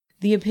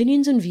The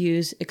opinions and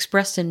views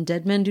expressed in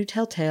Dead Men Do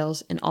Tell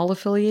Tales and all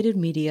affiliated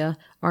media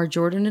are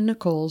Jordan and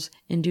Nicole's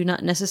and do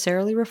not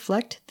necessarily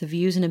reflect the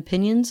views and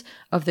opinions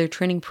of their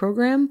training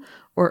program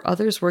or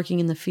others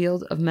working in the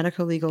field of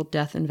medical legal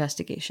death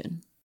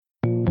investigation.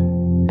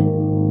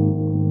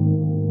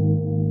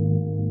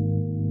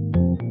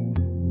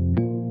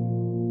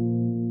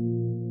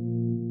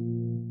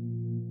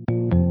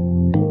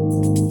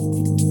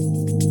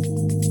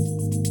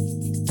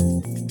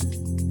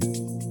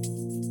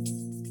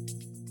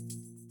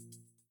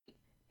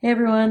 Hey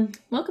everyone,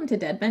 Welcome to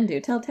Dead Men Do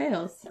Tell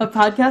Tales. a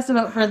podcast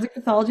about forensic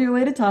pathology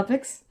related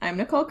topics. I'm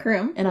Nicole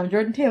Kroom, And I'm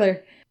Jordan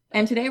Taylor.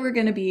 and today we're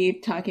going to be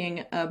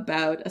talking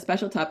about a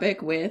special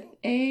topic with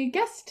a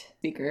guest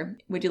speaker.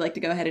 Would you like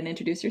to go ahead and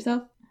introduce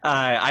yourself?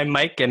 I'm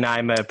Mike, and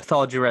I'm a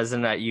pathology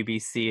resident at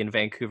UBC in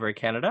Vancouver,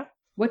 Canada.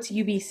 What's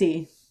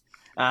UBC?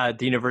 The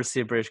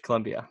University of British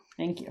Columbia.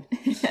 Thank you.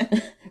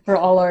 For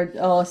all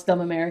us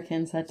dumb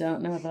Americans that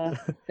don't know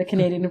the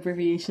Canadian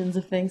abbreviations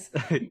of things.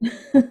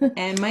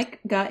 And Mike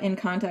got in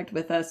contact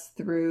with us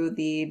through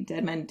the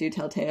Dead Men Do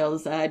Tell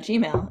Tales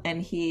Gmail,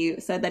 and he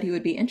said that he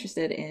would be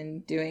interested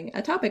in doing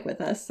a topic with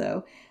us.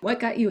 So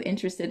what got you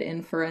interested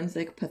in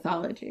forensic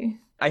pathology?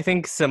 I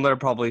think similar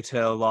probably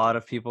to a lot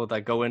of people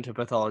that go into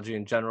pathology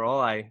in general.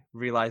 I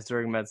realized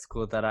during med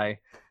school that I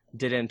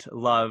didn't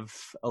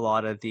love a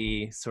lot of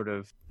the sort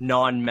of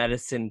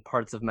non-medicine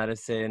parts of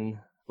medicine,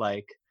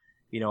 like,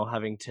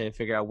 having to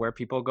figure out where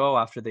people go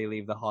after they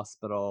leave the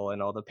hospital and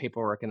all the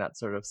paperwork and that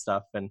sort of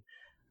stuff. And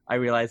I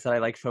realized that I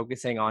liked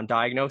focusing on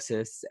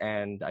diagnosis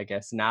and I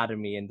guess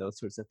anatomy and those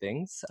sorts of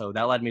things. So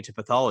that led me to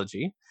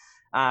pathology.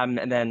 So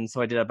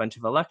I did a bunch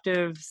of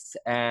electives,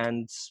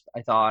 and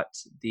I thought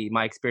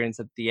my experience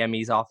at the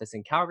ME's office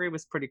in Calgary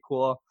was pretty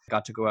cool. I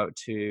got to go out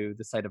to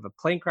the site of a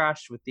plane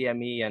crash with the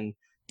ME, and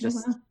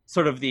just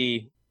sort of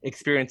the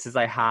experiences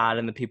I had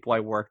and the people I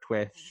worked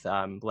with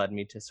led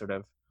me to sort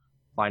of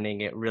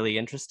finding it really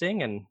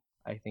interesting. And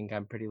I think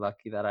I'm pretty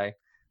lucky that I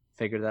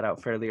figured that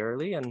out fairly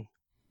early. And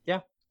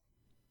yeah.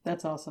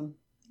 That's awesome.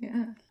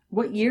 Yeah.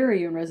 What year are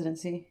you in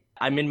residency?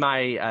 I'm in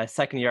my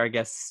second year, I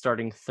guess,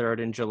 starting third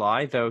in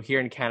July, though here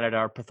in Canada,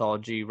 our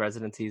pathology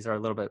residencies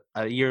are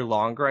a year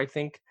longer, I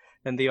think,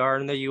 than they are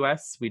in the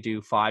US. We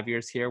do 5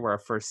 years here, where our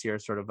first year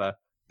is sort of a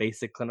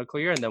basic clinical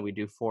year, and then we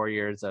do 4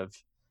 years of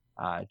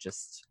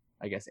just,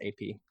 I guess,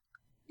 AP.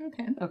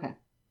 Okay.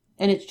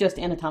 And it's just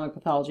anatomic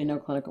pathology, no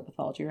clinical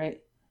pathology,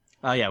 right?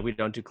 Yeah, we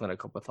don't do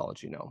clinical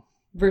pathology, no.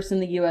 Versus in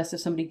the US,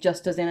 if somebody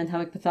just does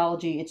anatomic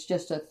pathology, it's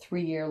just a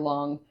 3-year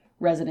long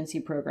residency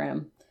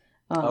program.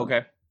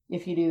 Okay.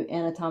 If you do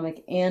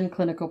anatomic and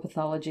clinical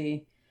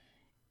pathology,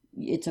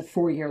 it's a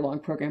 4-year long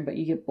program, but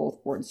you get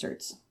both board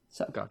certs.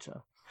 So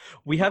gotcha.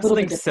 We have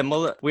something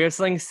similar. We have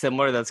something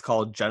similar that's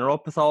called general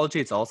pathology.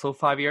 It's also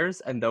 5 years,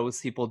 and those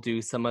people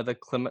do some of the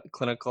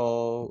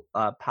clinical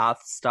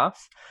path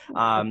stuff.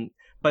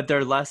 But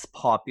they're less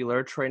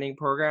popular training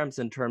programs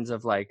in terms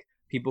of like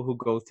people who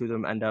go through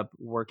them end up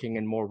working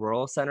in more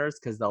rural centers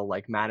because they'll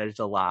like manage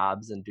the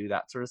labs and do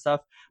that sort of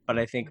stuff. But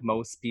I think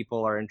most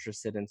people are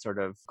interested in sort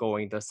of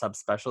going the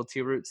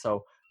subspecialty route,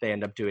 so they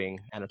end up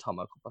doing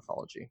anatomical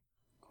pathology.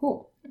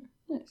 Cool.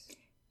 Nice.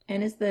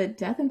 And is the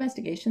death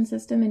investigation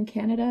system in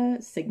Canada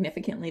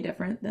significantly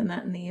different than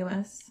that in the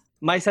US?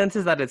 My sense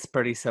is that it's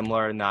pretty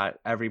similar in that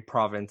every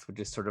province, which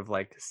is sort of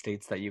like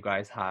states that you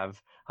guys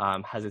have,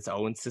 has its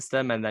own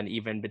system. And then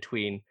even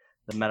between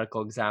the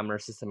medical examiner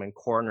system and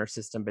coroner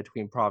system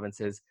between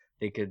provinces,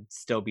 they could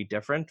still be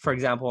different. For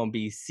example, in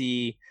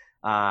BC,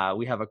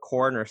 we have a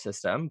coroner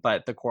system,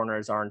 but the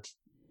coroners aren't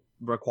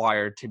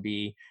required to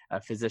be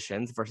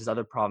physicians, versus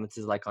other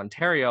provinces like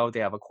Ontario, they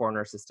have a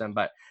coroner system,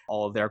 but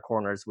all of their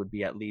coroners would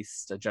be at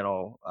least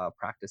general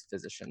practice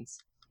physicians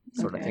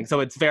sort of thing. So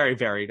it's very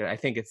varied. I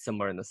think it's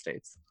similar in the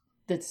States.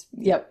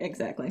 Yep,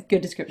 exactly.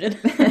 Good description.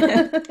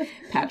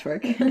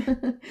 Patchwork.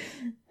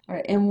 All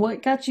right. And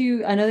what got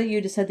you, I know that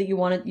you just said that you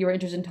were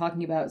interested in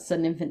talking about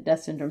sudden infant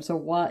death syndrome. So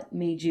what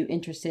made you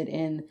interested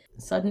in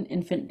sudden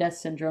infant death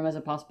syndrome as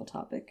a possible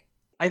topic?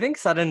 I think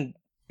sudden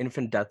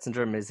infant death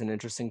syndrome is an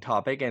interesting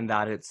topic in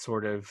that it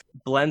sort of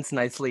blends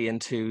nicely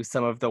into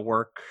some of the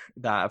work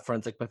that a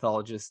forensic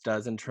pathologist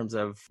does in terms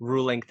of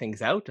ruling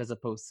things out as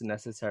opposed to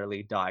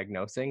necessarily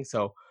diagnosing.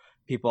 So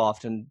people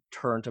often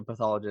turn to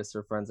pathologists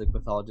or forensic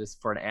pathologists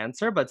for an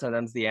answer, but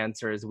sometimes the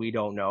answer is we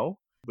don't know,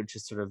 which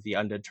is sort of the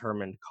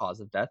undetermined cause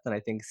of death. And I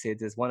think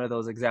SIDS is one of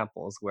those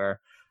examples where,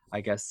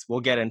 I guess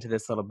we'll get into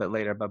this a little bit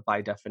later, but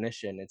by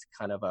definition, it's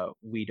kind of a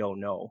we don't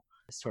know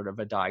sort of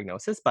a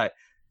diagnosis. But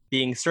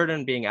being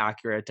certain, being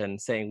accurate,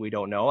 and saying we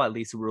don't know at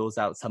least rules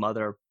out some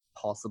other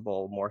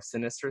possible more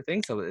sinister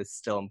things. So it's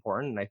still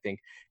important. And I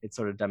think it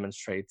sort of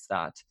demonstrates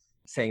that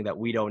saying that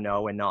we don't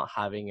know and not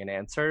having an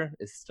answer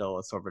is still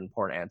a sort of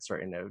important answer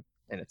in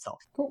itself.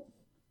 Cool.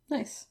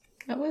 Nice.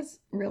 That was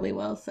really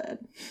well said.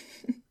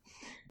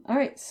 All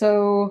right.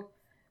 So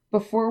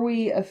before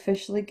we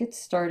officially get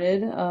started,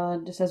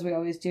 just as we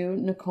always do,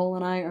 Nicole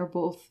and I are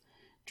both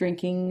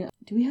drinking.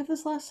 Did we have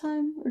this last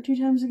time or 2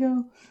 times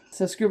ago?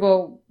 So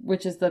Screwball,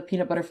 which is the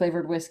peanut butter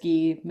flavored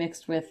whiskey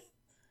mixed with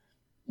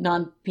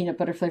non-peanut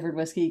butter flavored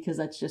whiskey because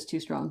that's just too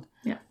strong.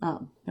 Yeah.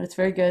 But it's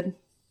very good.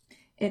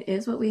 It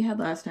is what we had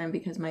last time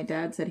because my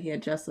dad said he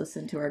had just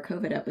listened to our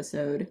COVID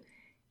episode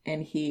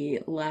and he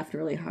laughed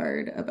really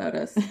hard about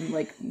us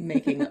like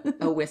making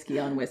a whiskey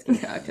on whiskey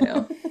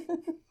cocktail.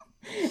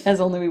 As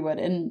only we would.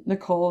 And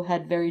Nicole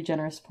had very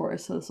generous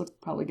pours, so this will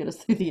probably get us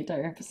through the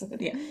entire episode.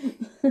 Yeah.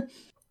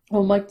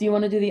 Well, Mike, do you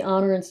want to do the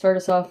honor and start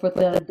us off with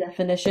the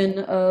definition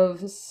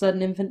of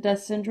sudden infant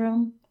death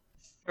syndrome?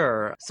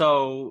 Sure.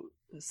 So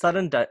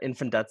sudden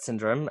infant death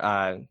syndrome,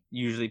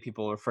 usually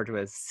people refer to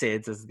as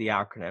SIDS as the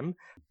acronym.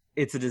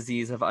 It's a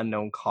disease of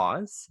unknown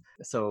cause.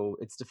 So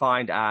it's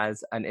defined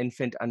as an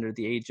infant under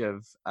the age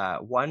of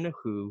 1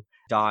 who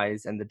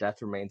dies and the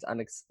death remains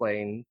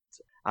unexplained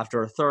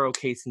after a thorough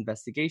case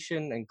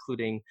investigation,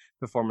 including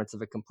performance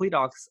of a complete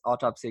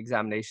autopsy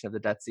examination of the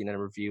death scene and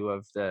a review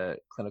of the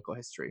clinical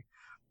history.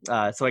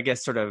 So I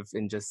guess sort of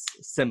in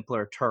just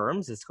simpler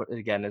terms, it's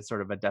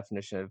sort of a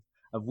definition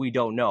of we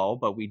don't know,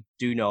 but we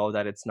do know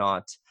that it's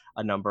not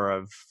a number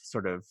of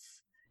sort of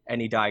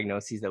any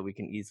diagnoses that we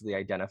can easily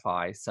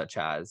identify, such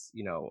as,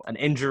 an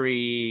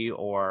injury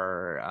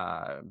or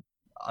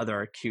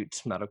other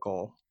acute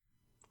medical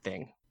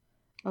thing.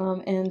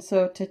 And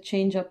so to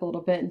change up a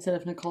little bit, instead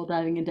of Nicole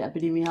diving into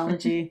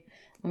epidemiology,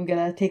 I'm going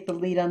to take the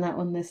lead on that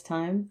one this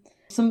time.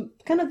 Some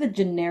kind of the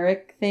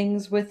generic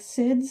things with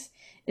SIDS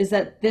is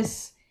that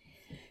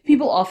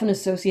people often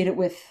associate it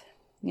with,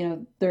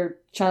 their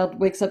child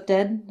wakes up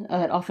dead.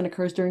 It often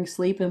occurs during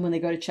sleep, and when they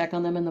go to check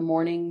on them in the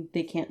morning,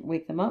 they can't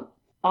wake them up.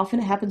 Often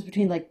it happens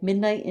between like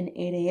midnight and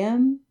 8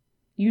 a.m.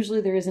 Usually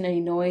there isn't any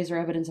noise or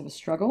evidence of a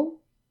struggle.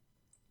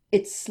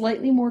 It's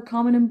slightly more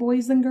common in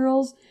boys than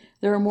girls.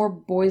 There are more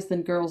boys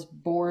than girls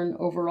born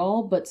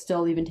overall, but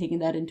still, even taking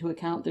that into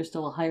account, there's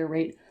still a higher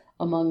rate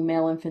among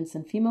male infants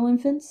than female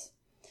infants.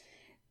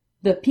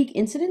 The peak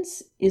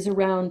incidence is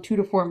around 2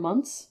 to 4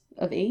 months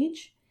of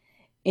age.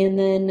 And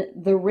then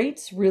the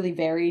rates really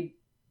varied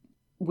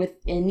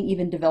within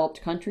even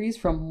developed countries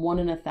from 1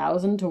 in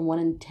 1,000 to 1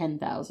 in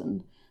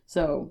 10,000.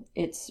 So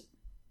it's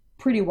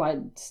pretty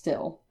wide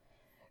still.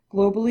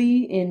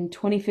 Globally, in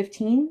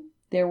 2015,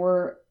 there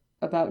were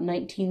about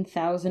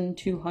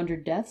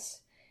 19,200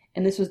 deaths.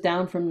 And this was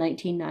down from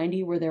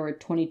 1990, where there were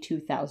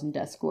 22,000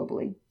 deaths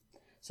globally.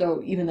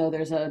 So even though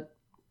there's a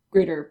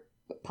greater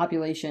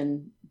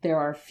population, there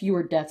are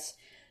fewer deaths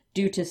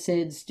due to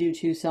SIDS, due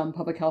to some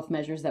public health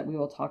measures that we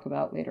will talk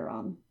about later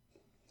on.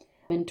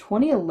 In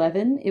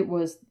 2011, it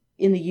was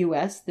in the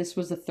US, this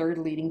was the third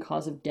leading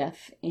cause of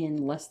death in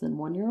less than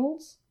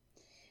 1-year-olds.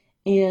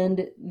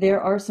 And there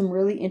are some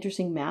really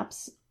interesting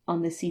maps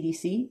on the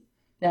CDC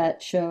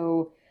that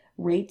show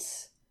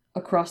rates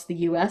across the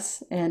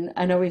US. And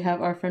I know we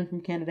have our friend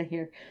from Canada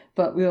here,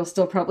 but we will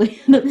still probably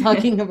end up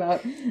talking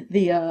about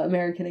the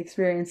American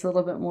experience a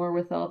little bit more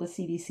with all the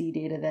CDC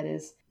data that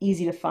is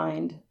easy to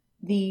find.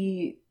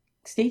 The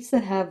states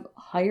that have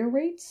higher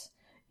rates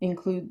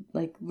include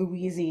like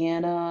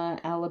Louisiana,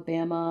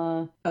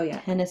 Alabama,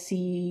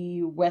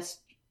 Tennessee, West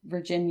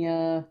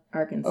Virginia,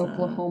 Arkansas,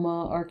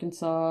 Oklahoma,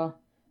 Arkansas,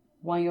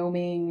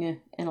 Wyoming,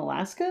 and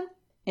Alaska.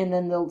 And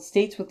then the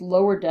states with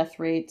lower death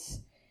rates,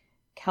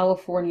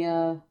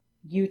 California,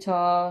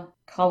 Utah,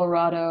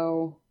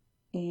 Colorado,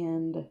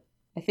 and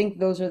I think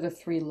those are the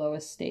 3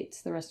 lowest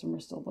states. The rest of them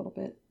are still a little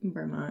bit.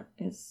 Vermont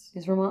is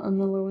Vermont on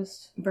the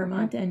lowest?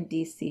 Vermont and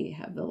DC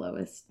have the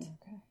lowest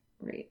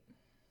rate.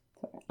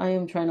 I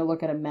am trying to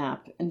look at a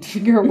map and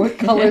figure out what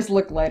colors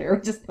look lighter,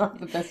 which is not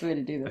the best way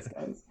to do this,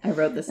 guys. I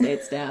wrote the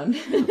states down.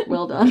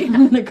 Well done.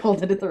 Yeah. Nicole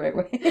did it the right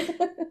way.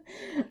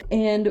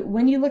 And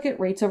when you look at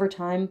rates over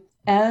time,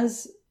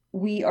 as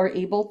we are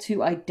able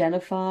to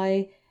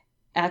identify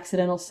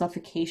accidental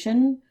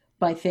suffocation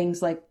by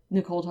things like,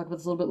 Nicole talked about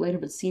this a little bit later,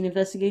 but scene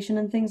investigation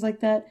and things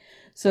like that.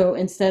 So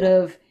instead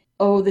of,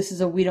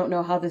 we don't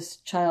know how this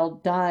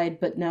child died,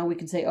 but now we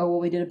can say,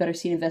 we did a better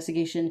scene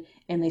investigation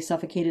and they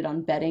suffocated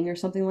on bedding or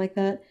something like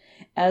that.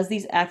 As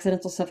these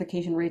accidental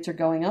suffocation rates are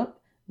going up,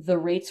 the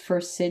rates for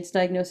SIDS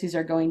diagnoses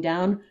are going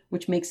down,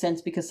 which makes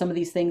sense because some of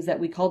these things that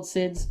we called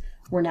SIDS,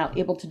 we're now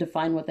able to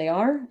define what they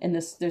are. And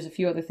there's a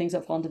few other things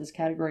that fall into this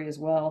category as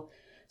well.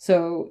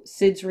 So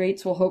SIDS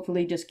rates will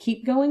hopefully just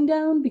keep going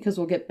down because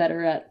we'll get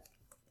better at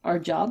our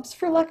jobs,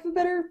 for lack of a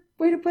better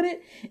way to put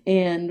it.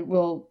 And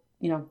we'll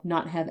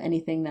not have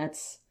anything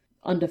that's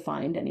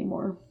undefined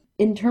anymore.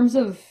 In terms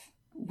of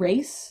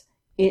race,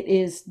 it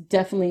is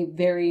definitely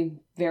very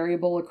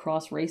variable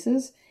across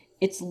races.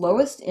 It's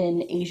lowest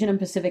in Asian and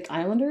Pacific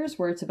Islanders,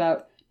 where it's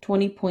about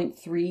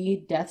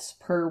 20.3 deaths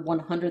per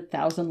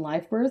 100,000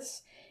 live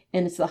births.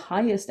 And it's the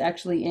highest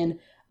actually in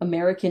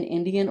American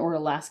Indian or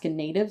Alaskan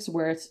Natives,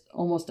 where it's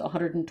almost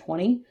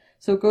 120.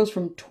 So it goes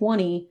from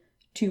 20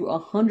 to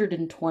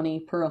 120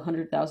 per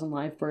 100,000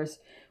 live births,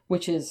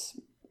 which is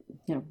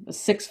a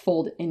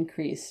 6-fold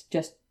increase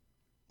just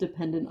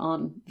dependent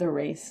on the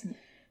race,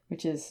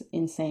 which is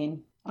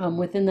insane.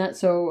 Within that,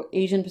 so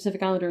Asian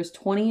Pacific Islanders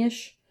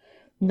 20-ish,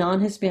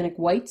 non-Hispanic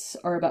whites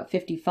are about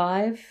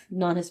 55,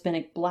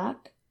 non-Hispanic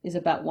black is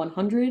about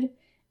 100,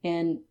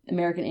 and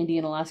American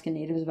Indian Alaskan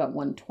Native is about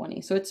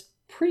 120. So it's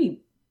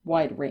pretty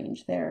wide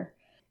range there.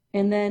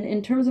 And then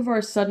in terms of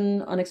our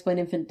sudden unexplained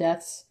infant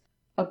deaths,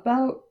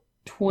 about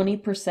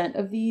 20%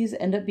 of these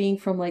end up being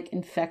from like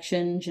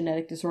infection,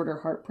 genetic disorder,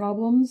 heart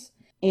problems.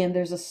 And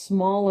there's a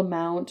small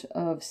amount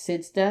of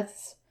SIDS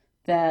deaths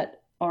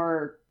that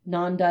are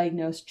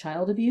non-diagnosed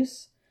child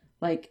abuse,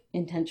 like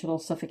intentional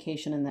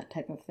suffocation and that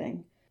type of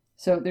thing.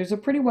 So there's a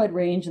pretty wide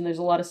range, and there's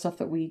a lot of stuff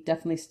that we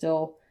definitely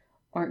still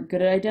aren't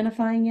good at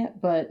identifying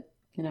yet, but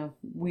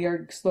we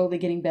are slowly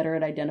getting better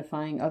at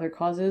identifying other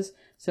causes,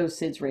 so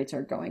SIDS rates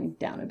are going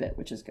down a bit,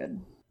 which is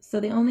good. So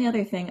the only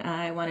other thing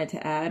I wanted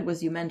to add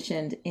was you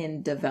mentioned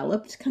in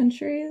developed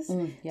countries.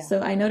 Yeah.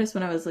 So I noticed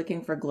when I was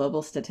looking for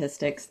global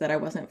statistics that I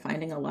wasn't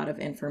finding a lot of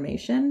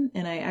information.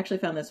 And I actually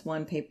found this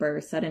one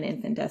paper, Sudden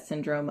Infant Death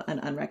Syndrome, an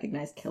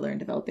Unrecognized Killer in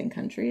Developing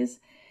Countries.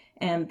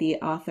 And the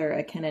author,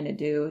 Ekene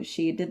Nadu,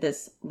 she did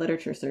this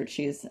literature search.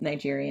 She's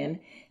Nigerian,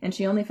 and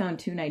she only found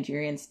 2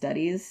 Nigerian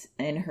studies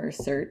in her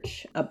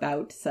search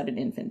about sudden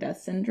infant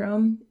death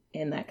syndrome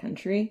in that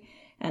country.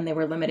 And they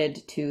were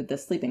limited to the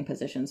sleeping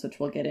positions, which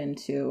we'll get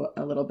into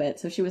a little bit.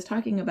 So she was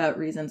talking about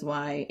reasons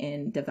why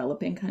in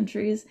developing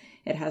countries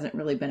it hasn't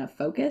really been a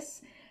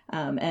focus.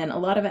 And a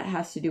lot of it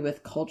has to do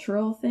with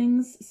cultural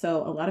things.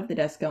 So a lot of the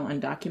deaths go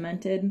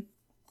undocumented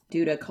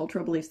due to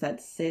cultural beliefs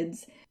that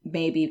SIDS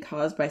may be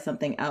caused by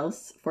something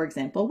else, for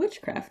example,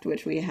 witchcraft,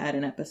 which we had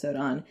an episode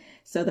on.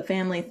 So the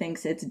family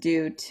thinks it's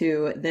due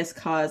to this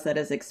cause that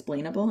is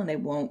explainable, and they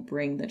won't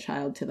bring the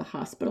child to the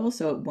hospital,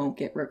 so it won't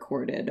get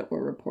recorded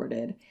or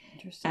reported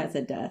as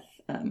a death,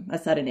 a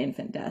sudden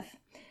infant death.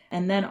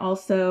 And then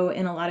also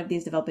in a lot of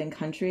these developing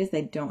countries,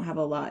 they don't have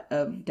a lot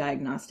of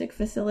diagnostic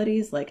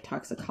facilities like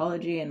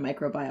toxicology and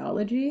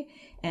microbiology,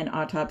 and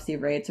autopsy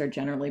rates are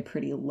generally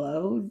pretty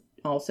low,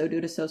 also due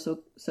to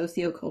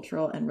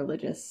sociocultural and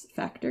religious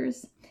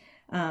factors.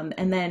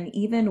 And then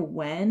even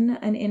when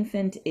an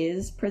infant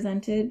is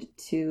presented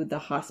to the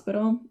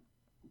hospital,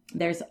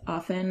 there's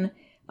often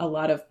a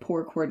lot of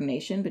poor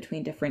coordination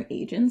between different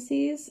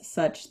agencies,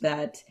 such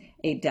that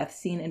a death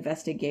scene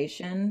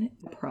investigation,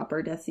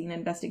 proper death scene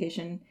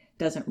investigation,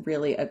 doesn't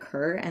really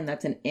occur. And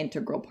that's an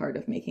integral part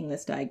of making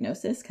this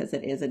diagnosis, because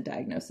it is a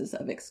diagnosis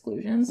of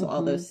exclusion. So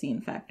all those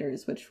scene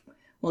factors, which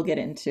we'll get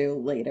into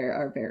later,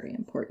 are very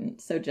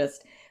important. So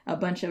just a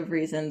bunch of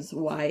reasons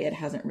why it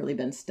hasn't really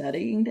been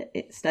studied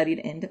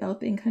in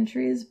developing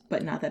countries,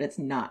 but not that it's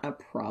not a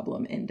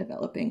problem in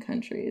developing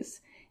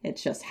countries. It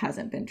just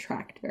hasn't been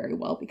tracked very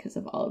well because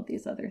of all of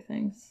these other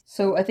things.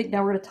 So I think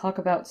now we're going to talk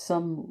about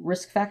some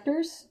risk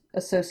factors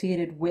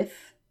associated with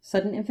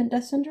sudden infant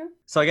death syndrome.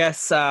 So I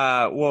guess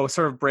we'll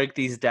sort of break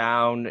these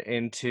down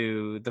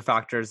into the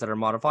factors that are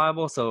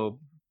modifiable. So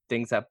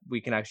things that we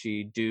can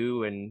actually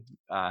do and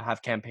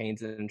have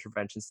campaigns and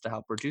interventions to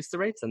help reduce the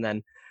rates. And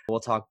then we'll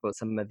talk about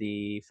some of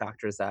the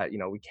factors that,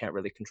 we can't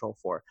really control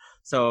for.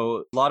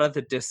 So a lot of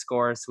the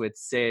discourse with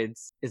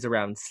SIDS is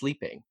around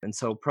sleeping. And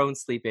so prone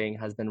sleeping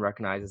has been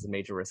recognized as a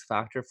major risk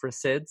factor for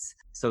SIDS.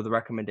 So the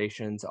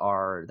recommendations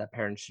are that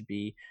parents should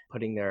be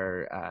putting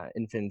their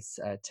infants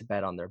to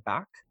bed on their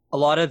back. A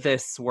lot of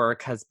this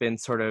work has been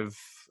sort of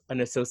an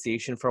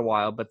association for a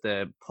while, but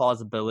the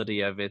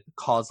plausibility of it,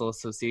 causal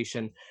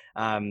association,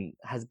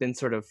 has been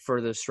sort of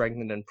further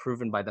strengthened and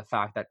proven by the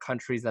fact that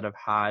countries that have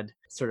had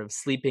sort of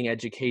sleeping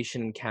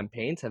education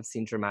campaigns have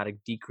seen dramatic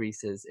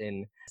decreases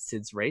in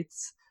SIDS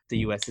rates. The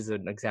US is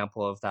an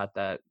example of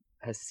that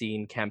has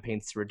seen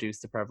campaigns to reduce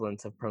the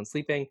prevalence of prone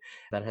sleeping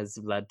that has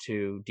led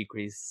to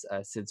decreased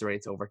SIDS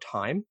rates over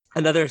time.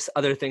 Another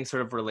other thing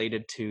sort of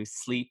related to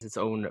sleep, its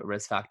own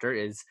risk factor,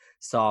 is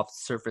soft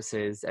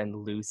surfaces and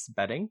loose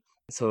bedding.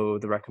 So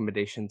the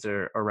recommendations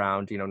are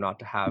around, not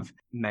to have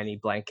many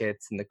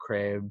blankets in the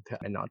crib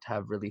and not to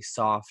have really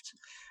soft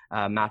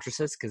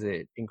mattresses, because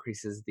it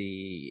increases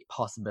the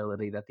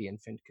possibility that the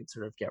infant could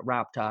sort of get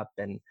wrapped up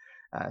and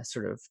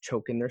sort of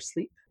choke in their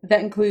sleep.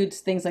 That includes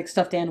things like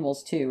stuffed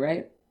animals too,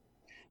 right?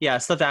 Yeah,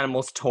 stuffed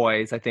animals,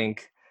 toys. I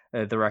think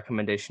the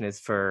recommendation is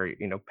for,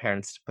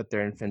 parents to put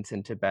their infants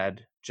into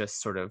bed, just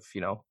sort of,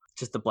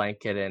 just the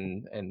blanket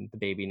and the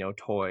baby, no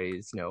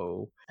toys,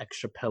 no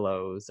extra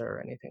pillows or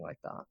anything like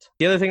that.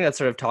 The other thing that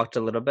sort of talked a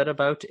little bit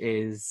about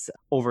is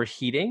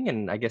overheating.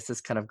 And I guess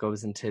this kind of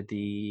goes into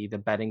the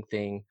bedding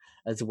thing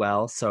as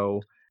well.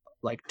 So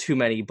like too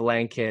many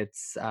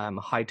blankets,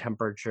 high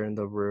temperature in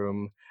the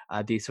room,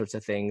 these sorts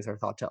of things are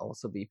thought to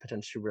also be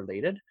potentially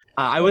related.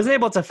 I wasn't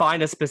able to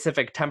find a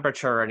specific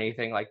temperature or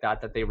anything like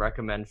that they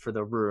recommend for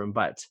the room,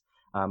 but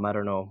I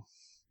don't know.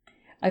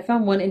 I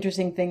found one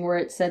interesting thing where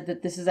it said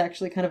that this is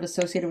actually kind of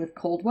associated with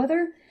cold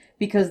weather,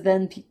 because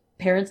then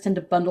parents tend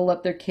to bundle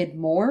up their kid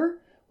more,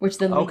 which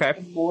then leads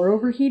to more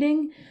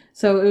overheating.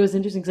 So it was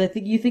interesting, because I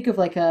think you think of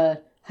like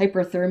a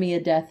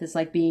hyperthermia death as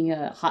like being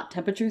a hot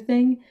temperature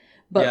thing,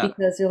 but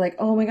because you're like,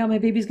 oh my God, my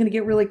baby's going to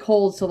get really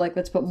cold, so like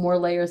let's put more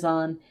layers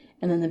on,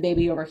 and then the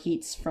baby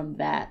overheats from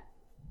that.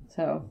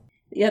 So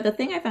yeah, the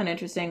thing I found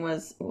interesting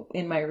was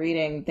in my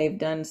reading, they've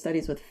done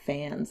studies with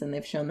fans, and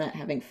they've shown that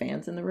having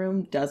fans in the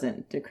room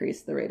doesn't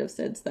decrease the rate of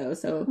SIDS, though.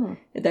 So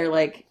they're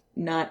like,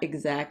 not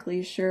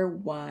exactly sure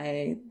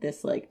why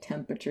this like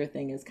temperature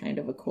thing is kind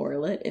of a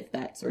correlate if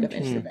that sort of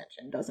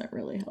intervention doesn't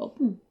really help.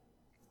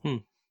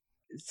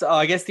 So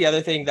I guess the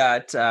other thing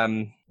that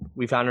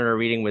we found in our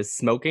reading was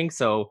smoking.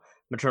 So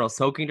maternal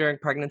smoking during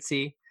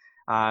pregnancy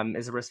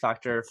is a risk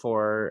factor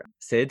for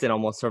SIDS, and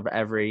almost sort of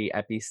every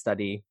epi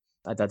study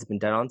that's been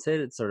done on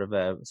SID, it's sort of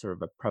a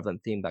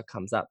prevalent theme that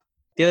comes up.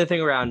 The other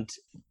thing around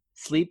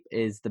sleep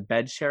is the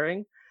bed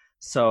sharing.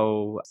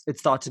 So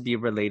it's thought to be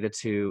related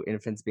to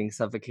infants being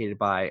suffocated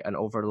by an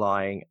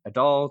overlying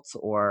adult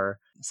or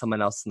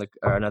someone else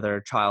or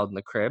another child in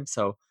the crib.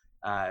 So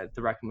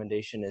the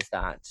recommendation is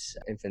that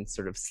infants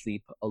sort of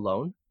sleep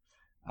alone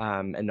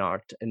and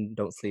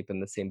don't sleep in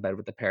the same bed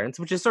with the parents,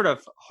 which is sort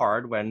of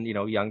hard when, you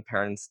know, young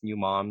parents, new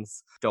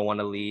moms don't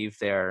want to leave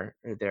their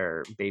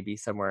baby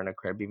somewhere in a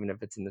crib, even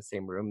if it's in the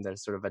same room.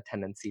 There's sort of a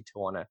tendency to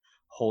want to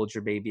hold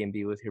your baby and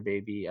be with your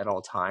baby at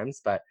all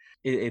times, but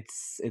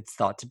it's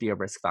thought to be a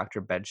risk factor,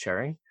 bed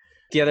sharing.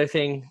 The other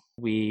thing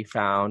we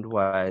found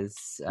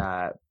was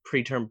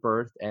preterm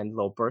birth and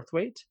low birth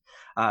weight.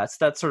 So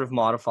that's sort of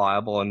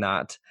modifiable in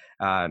that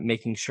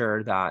making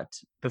sure that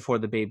before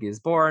the baby is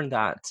born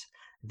that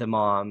the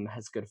mom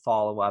has good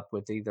follow-up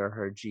with either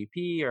her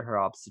GP or her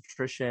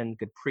obstetrician,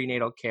 good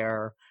prenatal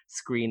care,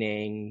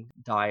 screening,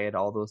 diet,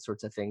 all those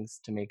sorts of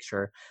things to make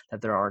sure that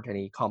there aren't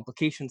any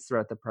complications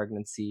throughout the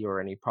pregnancy or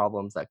any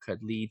problems that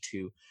could lead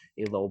to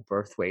a low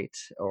birth weight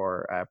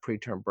or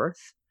preterm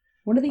birth.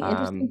 One of the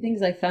interesting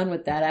things I found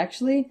with that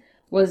actually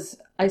was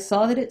I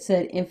saw that it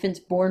said infants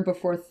born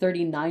before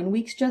 39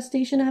 weeks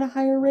gestation had a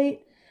higher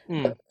rate,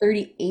 but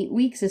 38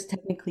 weeks is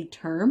technically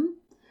term.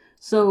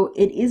 So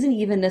it isn't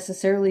even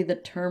necessarily the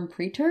term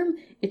preterm.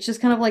 It's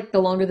just kind of like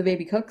the longer the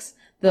baby cooks,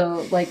 the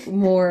like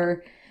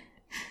more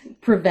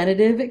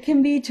preventative it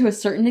can be to a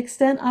certain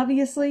extent,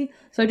 obviously.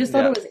 So I just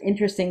thought it was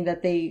interesting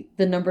that the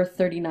number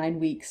 39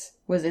 weeks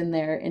was in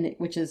there, and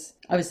which is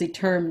obviously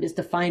termed is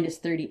defined as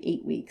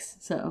 38 weeks.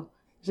 So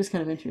it's just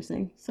kind of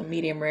interesting. So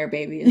medium rare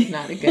baby is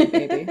not a good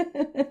baby.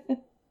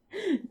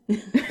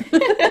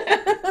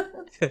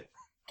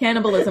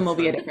 Cannibalism will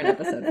be a different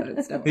episode,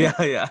 folks. Don't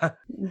worry. Yeah.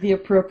 The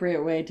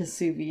appropriate way to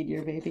sous vide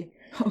your baby.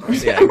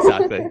 Yeah,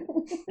 exactly.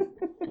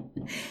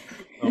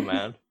 Oh,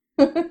 man.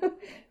 A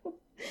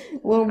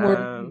little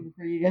more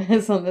for you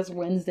guys on this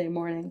Wednesday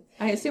morning.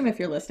 I assume if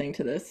you're listening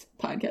to this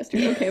podcast,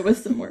 you're okay with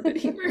some morbid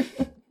humor.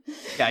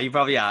 Yeah, you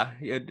probably,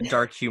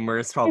 dark humor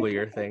is probably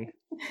your thing.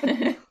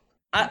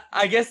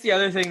 I guess the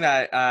other thing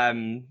that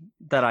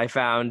that I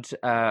found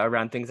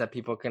around things that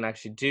people can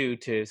actually do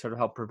to sort of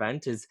help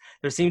prevent is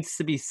there seems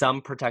to be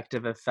some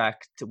protective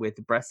effect with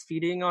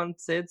breastfeeding on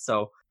SIDS.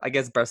 So I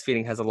guess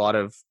breastfeeding has a lot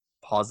of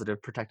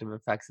positive protective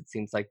effects, it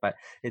seems like, but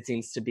it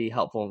seems to be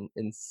helpful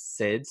in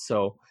SIDS.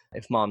 So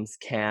if moms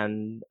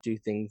can do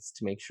things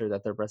to make sure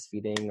that they're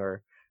breastfeeding,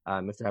 or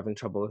if they're having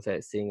trouble with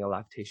it, seeing a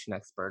lactation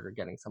expert or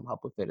getting some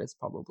help with it is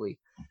probably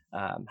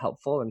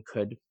helpful and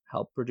could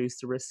help reduce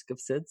the risk of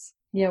SIDS.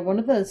 Yeah, one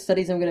of the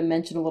studies I'm going to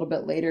mention a little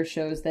bit later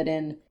shows that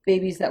in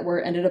babies that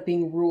ended up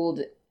being ruled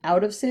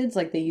out of SIDS,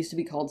 like they used to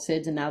be called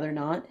SIDS and now they're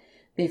not,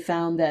 they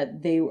found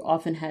that they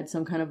often had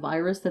some kind of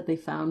virus that they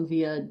found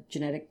via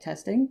genetic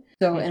testing.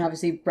 So, and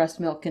obviously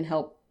breast milk can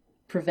help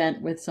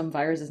prevent with some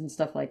viruses and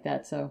stuff like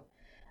that. So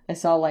I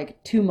saw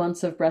like 2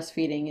 months of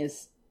breastfeeding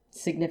is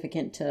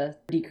significant to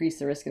decrease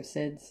the risk of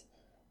SIDS.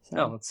 So,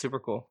 oh, that's super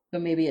cool. So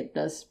maybe it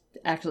does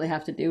actually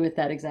have to do with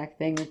that exact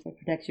thing to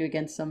protect you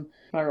against some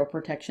viral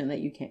protection that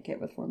you can't get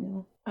with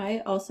formula.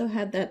 I also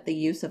had that the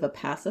use of a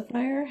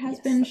pacifier has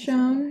been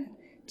shown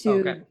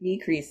to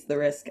decrease the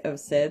risk of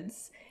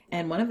SIDS.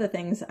 And one of the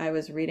things I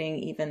was reading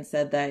even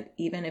said that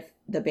even if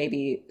the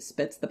baby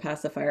spits the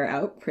pacifier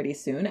out pretty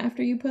soon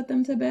after you put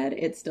them to bed,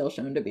 it's still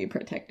shown to be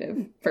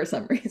protective for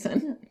some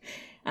reason.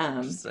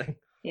 Interesting.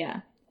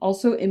 Yeah.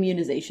 Also,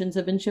 immunizations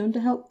have been shown to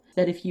help.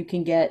 That if you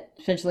can get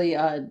essentially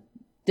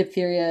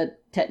diphtheria,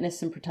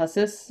 tetanus, and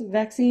pertussis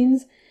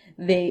vaccines,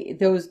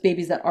 those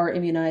babies that are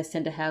immunized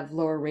tend to have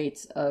lower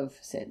rates of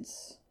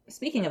SIDS.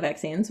 Speaking of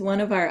vaccines,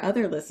 one of our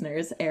other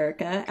listeners,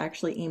 Erica,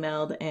 actually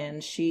emailed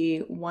and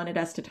she wanted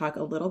us to talk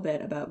a little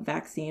bit about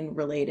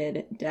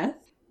vaccine-related death.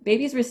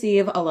 Babies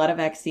receive a lot of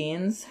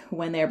vaccines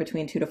when they're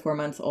between 2 to 4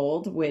 months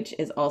old, which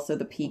is also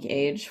the peak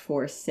age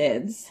for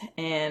SIDS.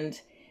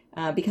 And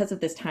because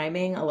of this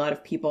timing, a lot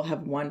of people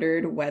have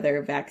wondered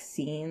whether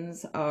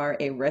vaccines are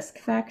a risk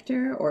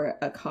factor or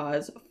a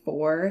cause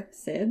for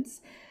SIDS.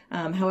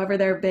 However,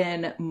 there have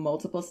been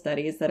multiple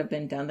studies that have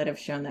been done that have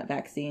shown that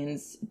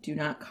vaccines do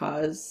not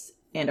cause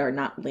and are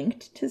not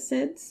linked to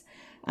SIDS.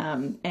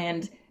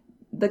 And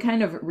the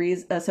kind of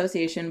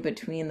association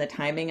between the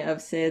timing of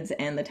SIDS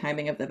and the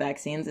timing of the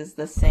vaccines is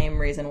the same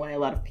reason why a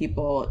lot of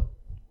people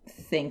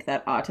think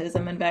that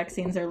autism and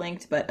vaccines are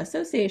linked, but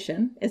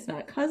association is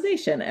not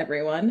causation,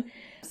 everyone.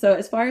 So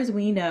as far as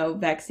we know,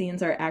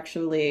 vaccines are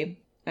actually,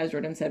 as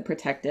Jordan said,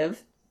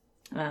 protective.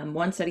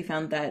 One study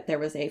found that there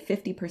was a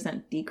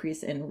 50%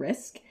 decrease in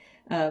risk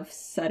of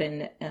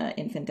sudden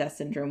infant death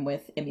syndrome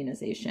with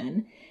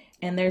immunization.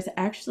 And there's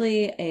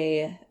actually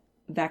a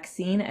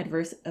vaccine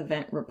adverse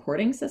event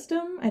reporting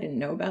system. I didn't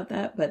know about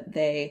that, but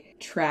they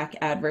track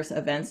adverse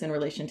events in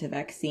relation to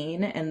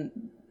vaccine. And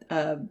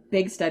a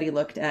big study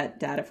looked at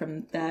data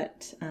from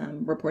that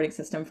reporting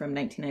system from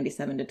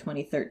 1997 to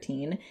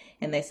 2013,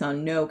 and they saw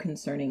no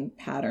concerning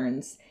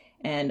patterns.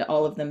 And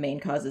all of the main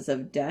causes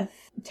of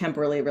death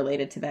temporally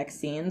related to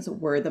vaccines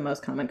were the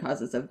most common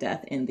causes of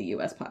death in the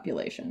U.S.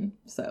 population.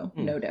 So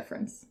no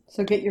difference.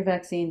 So get your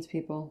vaccines,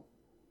 people.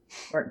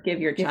 Or give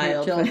your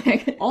child.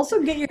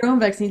 Also get your own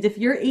vaccines. If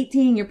you're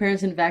 18, your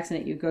parents didn't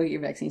vaccinate you, go get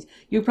your vaccines.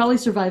 You'll probably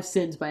survive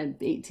SIDS by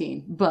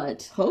 18,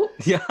 but... Hope?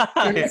 Yeah.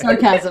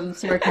 Sarcasm.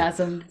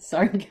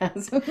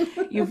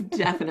 You've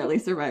definitely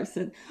survived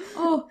SIDS.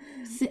 Oh,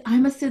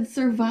 I'm a SIDS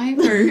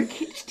survivor.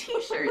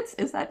 T-shirts.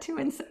 Is that too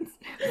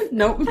insensitive?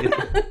 Nope.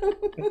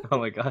 Oh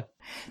my God.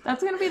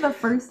 That's going to be the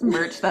first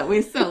merch that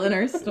we sell in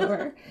our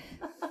store.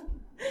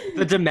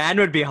 The demand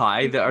would be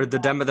high,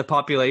 the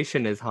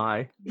population is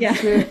high. Yeah.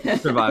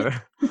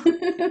 Survivor.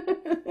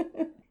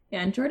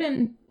 Yeah, and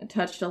Jordan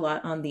touched a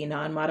lot on the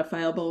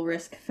non-modifiable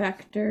risk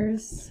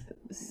factors.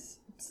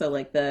 So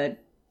like the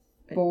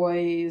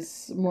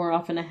boys more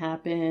often to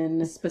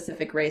happen,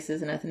 specific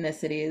races and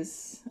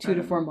ethnicities. 2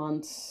 to 4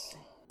 months.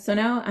 So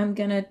now I'm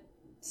going to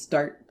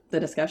start the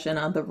discussion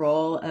on the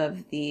role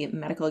of the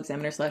medical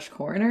examiner /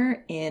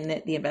 coroner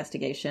in the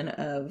investigation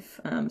of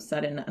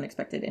sudden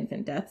unexpected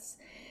infant deaths.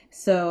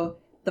 So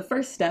the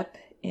first step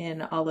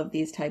in all of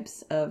these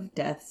types of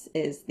deaths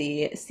is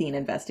the scene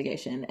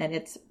investigation, and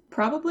it's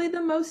probably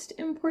the most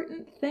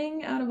important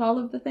thing out of all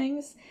of the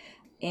things.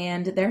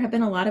 And there have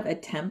been a lot of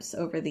attempts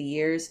over the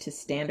years to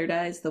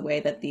standardize the way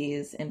that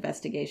these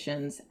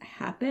investigations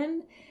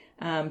happen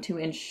to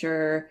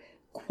ensure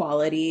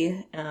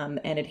quality and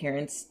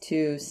adherence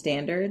to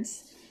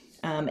standards.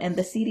 And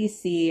the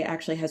CDC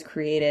actually has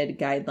created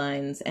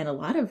guidelines and a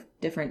lot of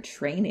different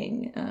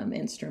training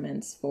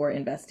instruments for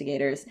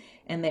investigators.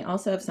 And they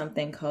also have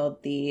something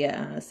called the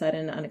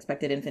Sudden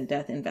Unexpected Infant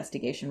Death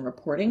Investigation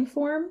Reporting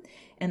Form.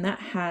 And that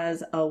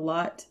has a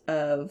lot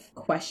of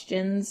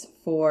questions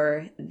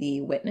for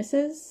the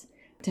witnesses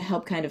to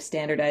help kind of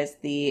standardize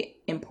the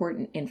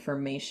important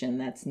information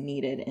that's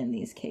needed in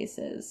these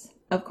cases.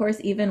 Of course,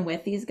 even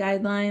with these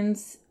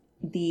guidelines,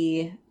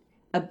 the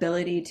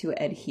ability to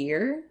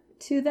adhere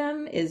to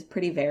them is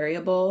pretty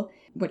variable,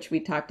 which we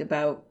talked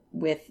about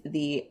with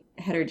the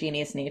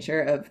heterogeneous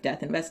nature of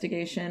death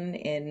investigation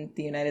in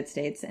the United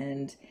States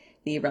and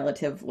the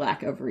relative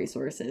lack of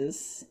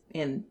resources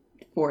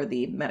for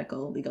the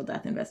medical legal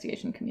death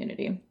investigation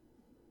community.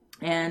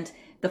 And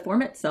the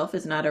form itself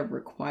is not a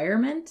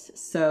requirement,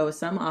 so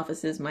some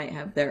offices might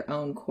have their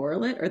own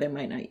correlate or they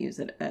might not use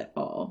it at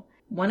all.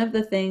 One of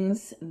the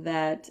things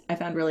that I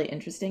found really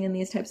interesting in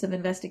these types of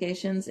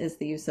investigations is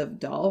the use of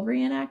doll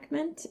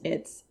reenactment.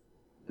 It's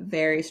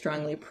very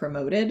strongly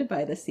promoted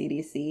by the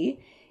CDC,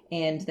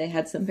 and they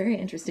had some very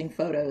interesting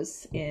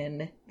photos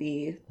in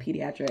the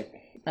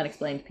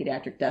Unexplained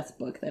Pediatric Deaths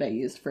book that I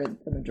used for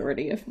the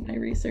majority of my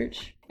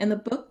research. And the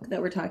book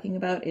that we're talking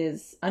about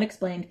is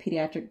Unexplained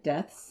Pediatric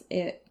Deaths.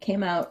 It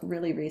came out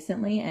really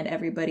recently, and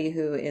everybody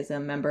who is a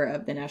member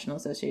of the National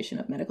Association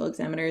of Medical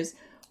Examiners,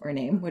 or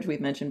NAME, which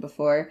we've mentioned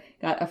before,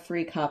 got a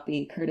free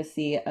copy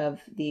courtesy of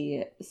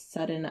the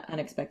Sudden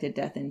Unexpected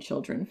Death in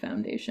Children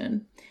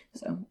Foundation.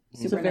 So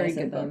super a very nice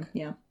good of them. book.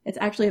 Yeah, it's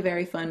actually a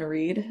very fun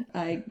read.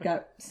 I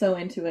got so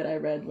into it, I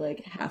read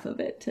like half of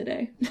it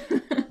today.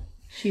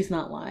 She's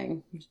not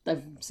lying.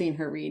 I've seen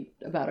her read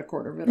about a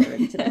quarter of it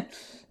already today.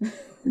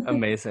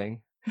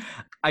 Amazing.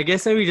 I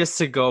guess maybe just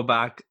to go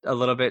back a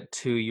little bit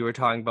to, you were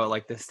talking about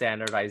like the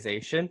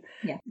standardization.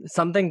 Yeah.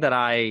 Something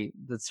that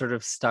sort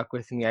of stuck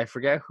with me, I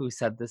forget who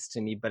said this to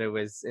me, but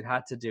it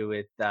had to do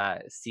with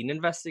scene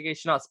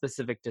investigation, not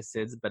specific to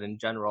SIDS, but in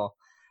general.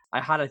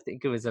 I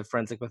think it was a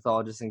forensic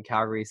pathologist in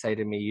Calgary say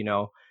to me,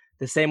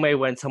 the same way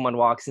when someone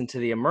walks into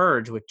the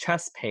emerge with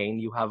chest pain,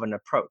 you have an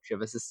approach. You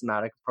have a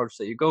systematic approach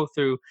that you go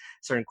through,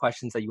 certain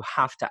questions that you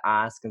have to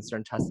ask and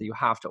certain tests that you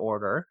have to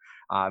order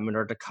in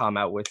order to come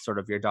out with sort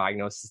of your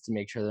diagnosis to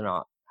make sure they're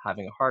not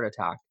having a heart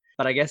attack.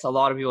 But I guess a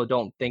lot of people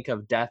don't think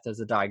of death as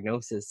a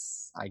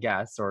diagnosis, I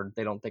guess, or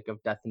they don't think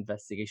of death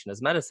investigation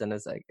as medicine,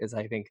 is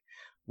I think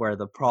where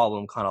the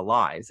problem kind of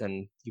lies.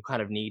 And you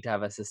kind of need to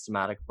have a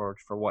systematic approach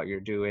for what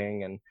you're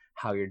doing and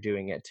how you're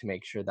doing it to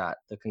make sure that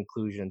the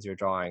conclusions you're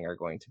drawing are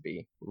going to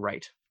be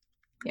right.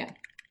 Yeah,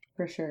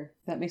 for sure.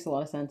 That makes a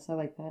lot of sense. I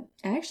like that.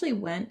 I actually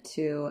went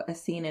to a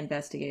scene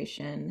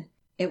investigation.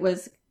 It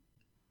was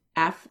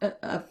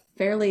a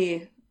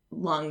fairly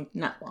long,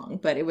 not long,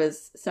 but it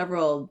was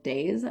several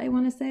days, I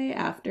want to say,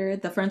 after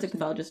the forensic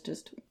pathologist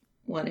just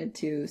wanted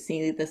to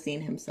see the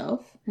scene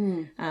himself.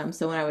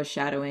 So when I was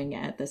shadowing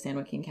at the San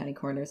Joaquin County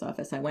Coroner's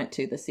Office, I went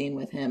to the scene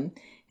with him,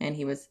 and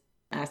he was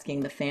asking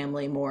the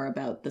family more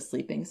about the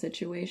sleeping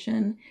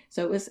situation.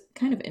 So it was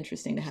kind of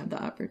interesting to have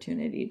the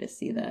opportunity to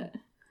see that.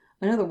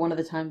 I know that one of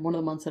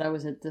the months that I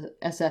was at the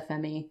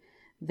SFME,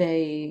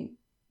 they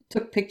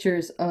took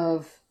pictures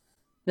of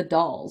the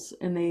dolls,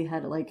 and they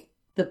had like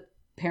the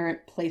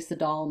parent placed the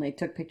doll and they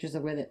took pictures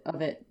of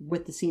it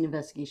with the scene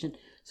investigation.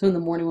 So in the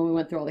morning when we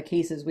went through all the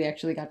cases, we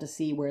actually got to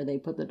see where they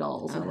put the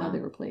dolls and how they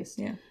were placed.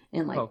 Yeah.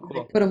 And like cool.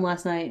 they put them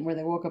last night and where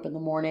they woke up in the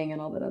morning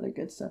and all that other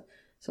good stuff.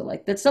 So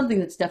like that's something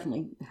that's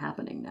definitely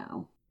happening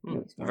now.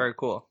 Very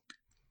cool.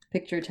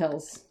 Picture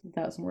tells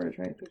 1,000 words,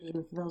 right? Picture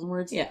 1,000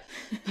 words? Yeah.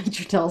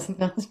 Picture tells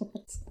 1,000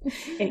 words.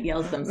 It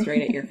yells them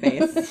straight at your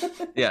face.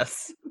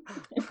 Yes.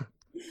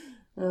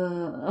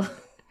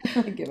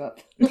 I give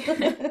up.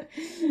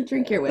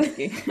 Drink your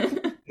whiskey.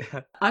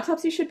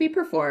 Autopsy should be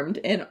performed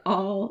in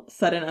all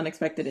sudden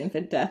unexpected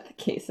infant death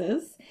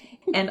cases.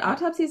 And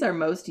autopsies are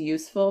most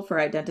useful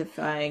for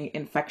identifying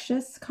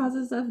infectious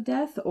causes of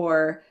death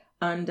or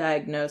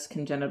undiagnosed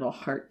congenital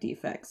heart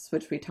defects,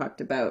 which we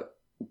talked about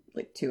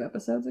like 2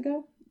 episodes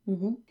ago.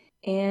 Mm-hmm.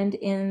 And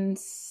in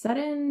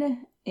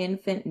sudden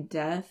infant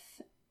death,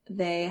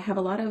 they have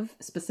a lot of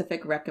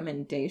specific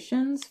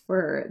recommendations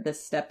for the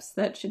steps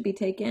that should be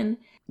taken.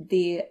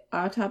 The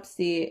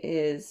autopsy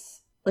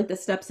is, like the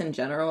steps in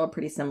general, are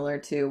pretty similar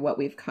to what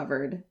we've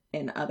covered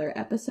in other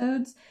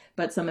episodes,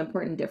 but some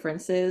important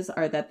differences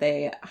are that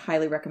they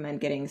highly recommend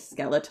getting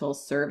skeletal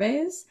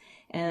surveys,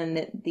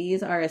 and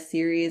these are a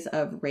series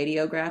of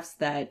radiographs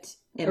that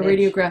a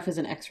radiograph is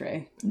an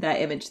X-ray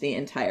that image the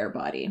entire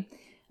body.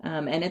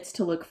 And it's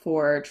to look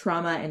for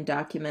trauma and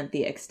document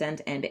the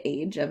extent and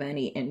age of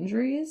any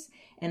injuries.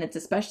 And it's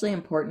especially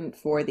important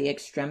for the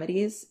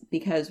extremities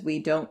because we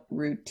don't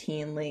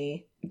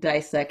routinely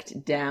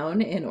dissect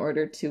down in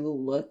order to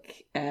look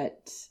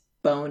at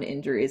bone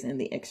injuries in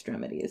the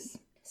extremities.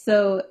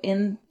 So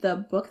in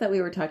the book that we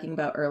were talking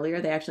about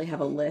earlier, they actually have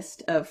a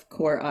list of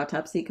core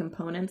autopsy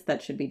components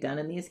that should be done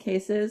in these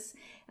cases.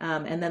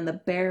 And then the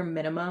bare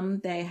minimum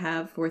they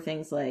have for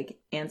things like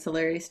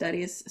ancillary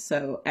studies,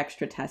 so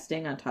extra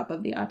testing on top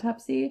of the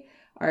autopsy,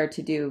 are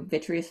to do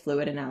vitreous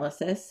fluid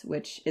analysis,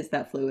 which is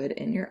that fluid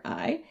in your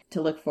eye,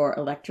 to look for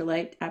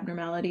electrolyte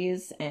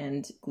abnormalities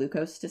and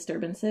glucose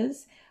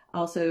disturbances.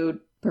 Also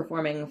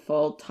performing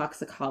full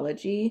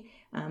toxicology,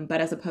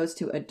 but as opposed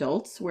to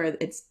adults where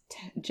it's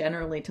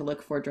generally to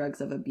look for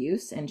drugs of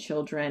abuse, and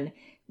children,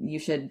 you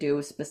should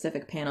do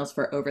specific panels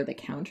for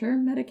over-the-counter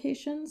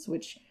medications,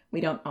 which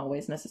we don't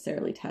always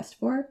necessarily test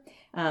for.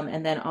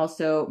 And then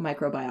also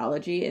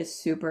microbiology is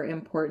super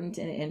important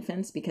in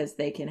infants because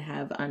they can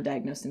have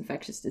undiagnosed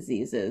infectious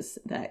diseases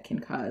that can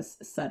cause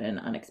sudden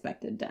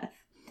unexpected death.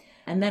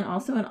 And then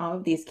also in all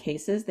of these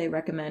cases, they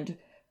recommend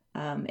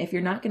if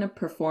you're not going to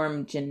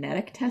perform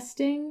genetic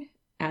testing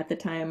at the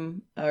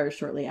time or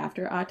shortly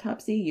after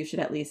autopsy, you should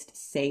at least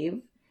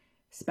save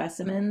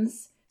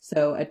specimens.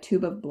 So a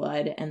tube of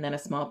blood and then a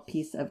small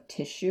piece of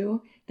tissue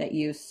that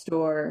you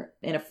store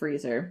in a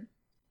freezer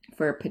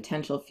for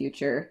potential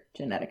future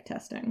genetic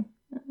testing.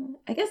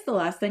 I guess the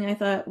last thing I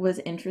thought was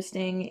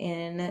interesting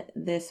in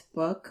this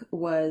book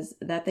was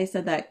that they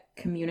said that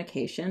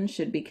communication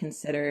should be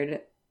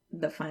considered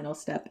the final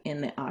step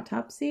in the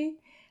autopsy.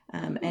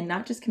 And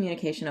not just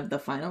communication of the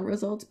final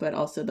results, but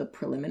also the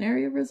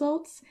preliminary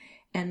results.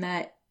 And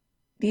that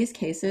these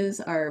cases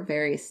are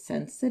very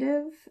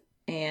sensitive,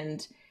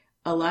 and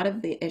a lot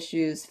of the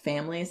issues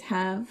families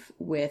have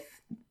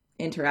with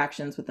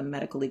interactions with the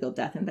medical legal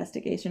death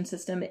investigation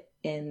system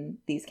in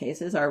these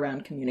cases are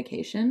around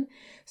communication.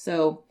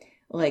 So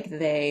like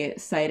they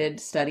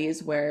cited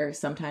studies where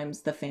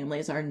sometimes the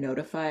families are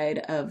notified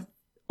of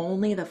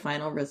only the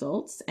final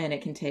results, and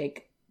it can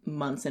take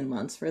months and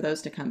months for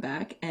those to come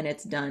back, and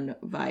it's done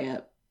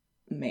via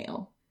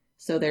mail.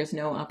 So there's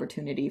no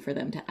opportunity for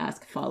them to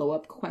ask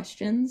follow-up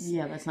questions.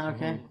 Yeah, that's not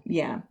okay.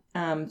 Yeah.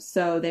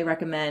 So they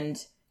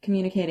recommend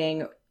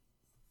communicating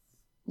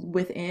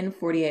within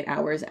 48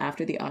 hours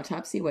after the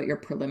autopsy what your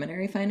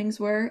preliminary findings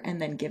were, and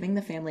then giving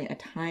the family a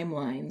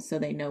timeline so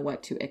they know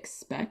what to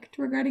expect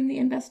regarding the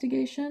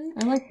investigation.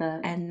 I like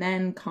that. And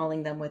then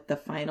calling them with the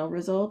final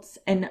results,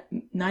 and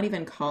not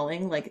even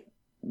calling, like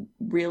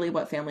really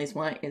what families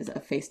want is a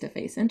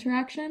face-to-face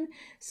interaction.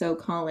 So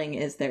calling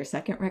is their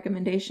second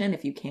recommendation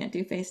if you can't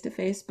do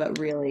face-to-face, but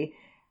really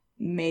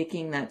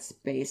making that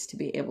space to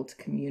be able to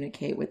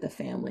communicate with the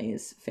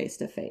families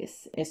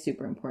face-to-face is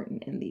super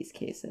important in these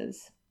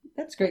cases.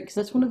 That's great, because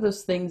that's one of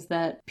those things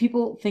that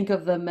people think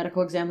of the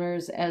medical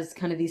examiners as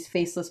kind of these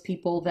faceless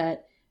people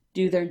that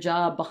do their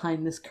job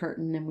behind this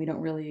curtain, and we don't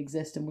really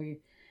exist, and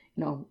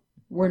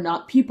we're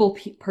not people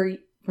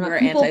we're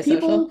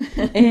antisocial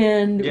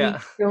and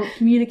yeah. we don't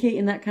communicate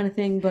and that kind of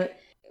thing. But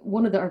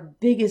one of our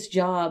biggest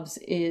jobs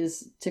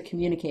is to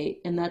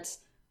communicate, and that's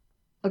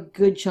a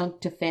good chunk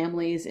to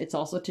families. It's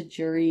also to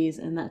juries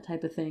and that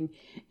type of thing.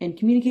 And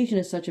communication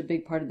is such a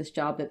big part of this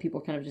job that people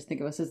kind of just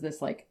think of us as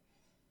this like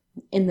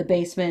in the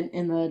basement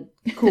in the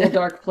cool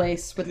dark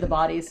place with the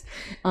bodies,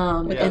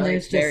 and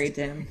there's just very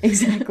dim.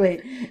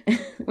 Exactly.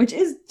 Which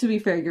is, to be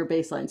fair, your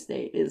baseline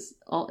state is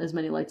all as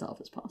many lights off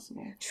as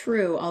possible.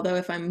 True, although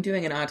if I'm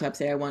doing an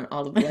autopsy, I want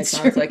all of the lights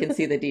on so I can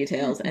see the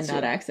details and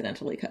not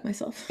accidentally cut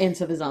myself, and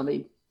so the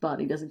zombie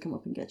body doesn't come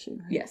up and get you,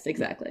 right? Yes,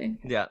 exactly.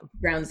 Yeah,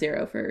 ground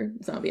zero for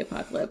zombie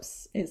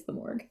apocalypse is the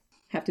morgue.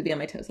 Have to be on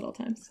my toes at all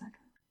times. Exactly.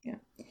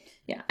 Yeah.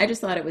 Yeah, I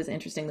just thought it was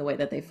interesting the way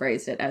that they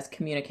phrased it as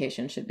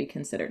communication should be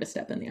considered a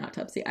step in the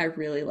autopsy. I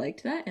really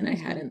liked that, and I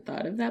hadn't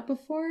thought of that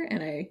before,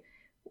 and I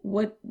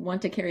would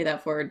want to carry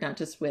that forward, not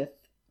just with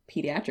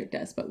pediatric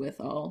deaths, but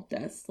with all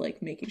deaths,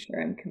 like making sure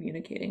I'm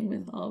communicating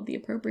with all the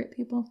appropriate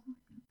people.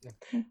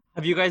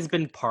 Have you guys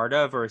been part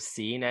of or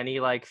seen any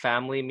like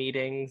family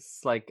meetings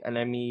like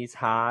NME's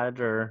had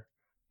or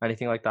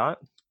anything like that?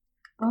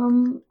 I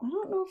don't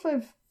know if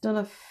I've done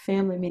a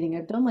family meeting.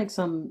 I've done like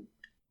some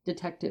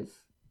detective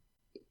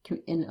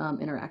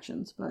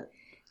interactions, but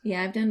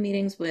Yeah, I've done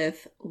meetings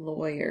with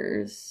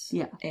lawyers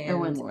yeah,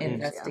 and lawyers,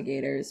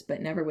 investigators,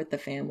 but never with the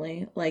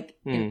family. Like,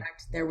 in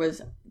fact, there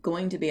was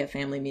going to be a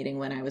family meeting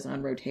when I was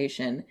on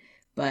rotation,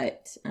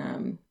 but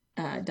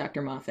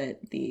Dr.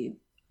 Moffat, the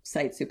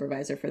site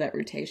supervisor for that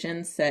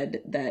rotation,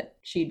 said that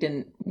she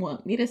didn't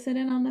want me to sit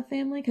in on the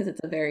family because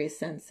it's a very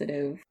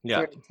sensitive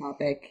sort of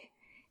topic.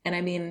 And I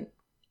mean,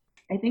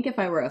 I think if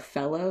I were a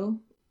fellow,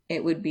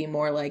 it would be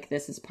more like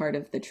this is part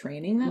of the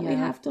training that we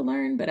have to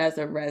learn. But as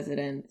a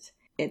resident,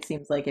 it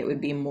seems like it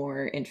would be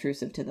more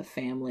intrusive to the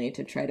family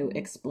to try to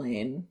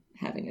explain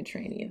having a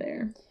trainee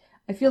there.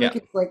 I feel like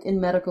it's like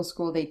in medical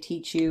school, they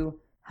teach you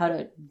how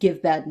to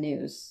give bad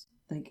news.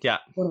 Like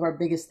one of our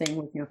biggest thing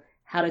was,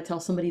 how to tell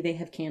somebody they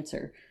have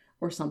cancer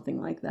or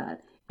something like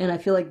that. And I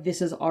feel like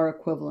this is our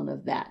equivalent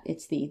of that.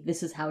 It's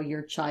this is how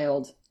your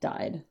child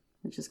died,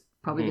 which is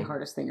probably the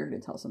hardest thing you're going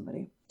to tell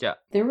somebody. Yeah.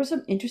 There were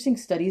some interesting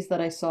studies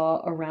that I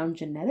saw around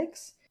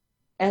genetics.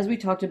 As we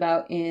talked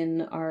about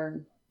in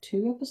our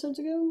 2 episodes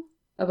ago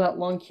about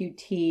long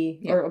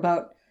QT or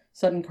about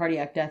sudden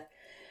cardiac death.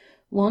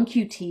 Long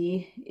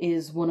QT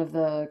is one of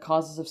the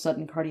causes of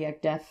sudden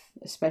cardiac death,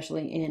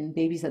 especially in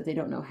babies that they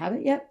don't know have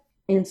it yet.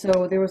 And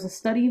so there was a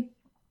study,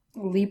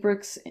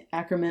 Liebrix,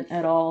 Ackerman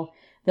et al.,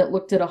 that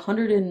looked at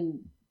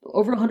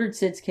over 100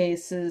 SIDS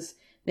cases.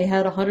 They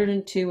had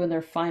 102 in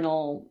their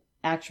final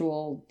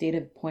actual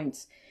data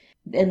points.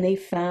 And they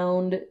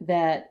found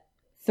that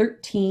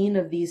 13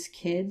 of these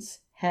kids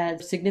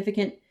had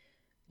significant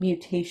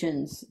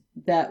mutations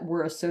that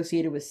were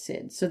associated with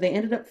SIDS. So they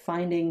ended up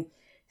finding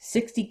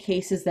 60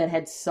 cases that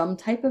had some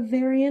type of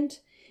variant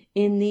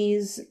in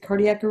these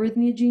cardiac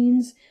arrhythmia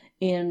genes,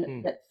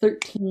 and that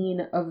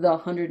 13 of the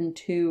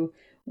 102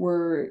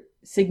 were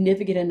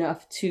significant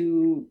enough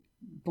to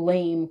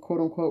blame,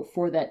 quote unquote,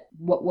 for that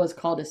what was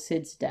called a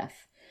SIDS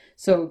death.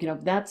 So,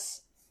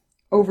 that's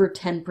over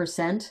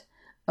 10%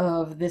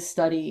 of this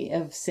study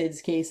of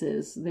SIDS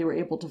cases. They were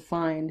able to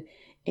find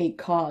a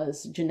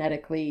cause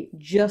genetically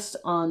just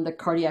on the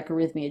cardiac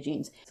arrhythmia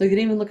genes. So they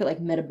didn't even look at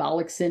like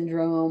metabolic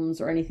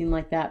syndromes or anything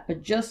like that,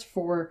 but just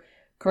for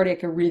cardiac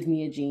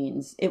arrhythmia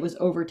genes, it was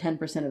over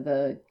 10% of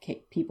the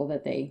people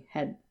that they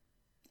had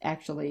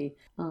actually,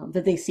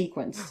 that they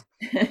sequenced.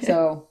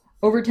 So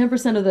over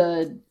 10% of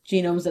the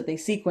genomes that they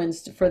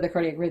sequenced for the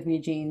cardiac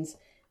arrhythmia genes,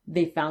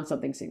 they found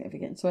something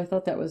significant. So I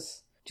thought that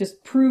was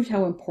just proved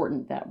how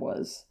important that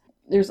was.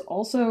 There's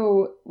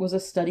also was a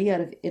study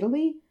out of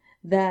Italy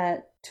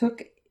that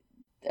took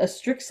a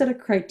strict set of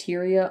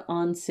criteria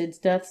on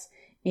SIDS deaths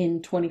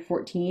in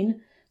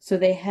 2014. So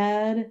they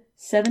had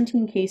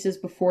 17 cases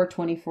before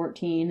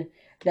 2014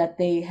 that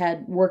they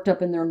had worked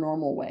up in their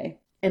normal way.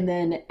 And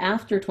then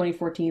after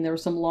 2014, there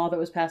was some law that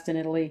was passed in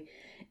Italy,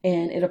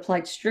 and it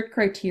applied strict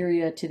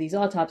criteria to these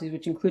autopsies,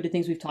 which included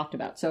things we've talked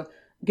about. So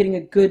getting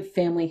a good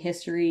family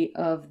history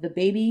of the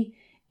baby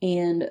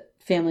and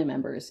family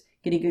members,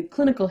 getting good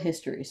clinical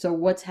history. So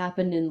what's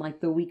happened in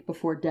like the week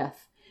before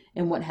death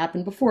and what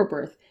happened before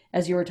birth.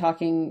 As you were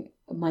talking,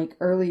 Mike,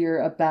 earlier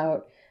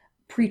about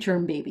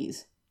preterm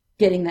babies,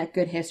 getting that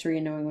good history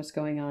and knowing what's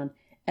going on.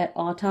 At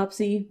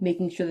autopsy,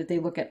 making sure that they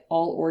look at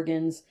all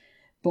organs,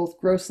 both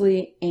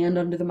grossly and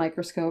under the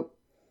microscope.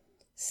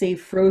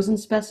 Save frozen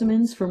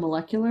specimens for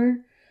molecular.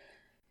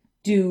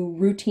 Do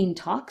routine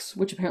tox,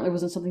 which apparently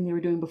wasn't something they were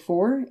doing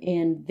before.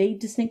 And they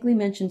distinctly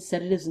mentioned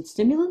sedatives and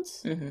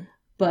stimulants.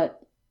 But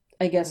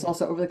I guess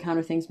also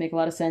over-the-counter things make a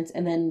lot of sense.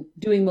 And then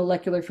doing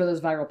molecular for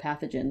those viral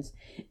pathogens.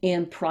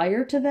 And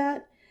prior to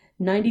that,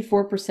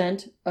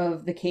 94%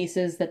 of the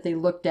cases that they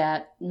looked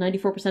at,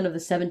 94% of the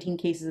 17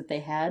 cases that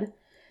they had,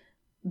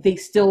 they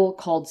still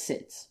called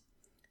SIDS.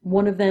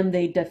 One of them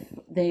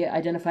they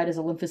identified as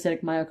a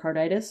lymphocytic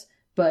myocarditis,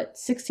 but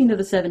 16 of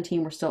the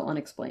 17 were still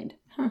unexplained.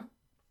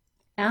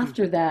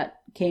 After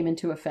that came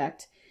into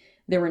effect,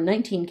 there were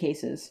 19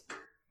 cases,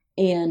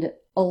 and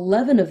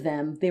 11 of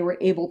them they were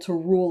able to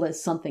rule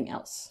as something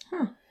else.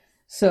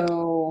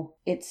 So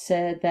it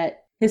said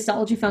that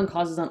histology found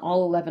causes on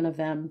all 11 of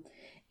them,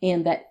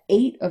 and that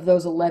 8 of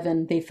those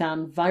 11 they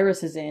found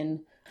viruses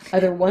in,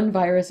 either one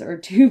virus or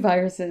 2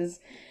 viruses,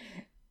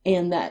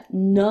 and that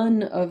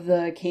none of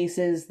the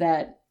cases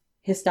that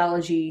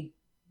histology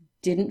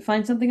didn't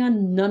find something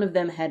on, none of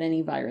them had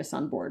any virus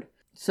on board.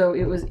 So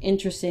it was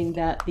interesting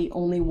that the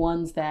only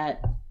ones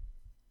that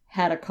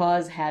had a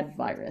cause had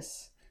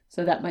virus.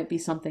 So that might be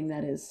something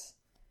that is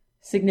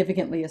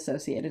significantly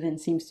associated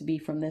and seems to be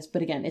from this.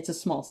 But again, it's a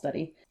small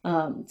study.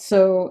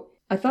 So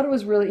I thought it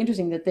was really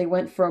interesting that they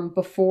went from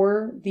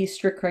before these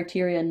strict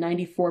criteria,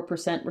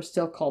 94% were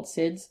still called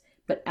SIDS,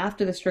 but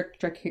after the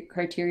strict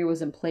criteria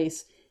was in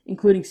place,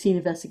 including scene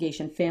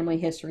investigation, family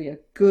history, a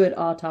good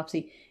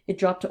autopsy, it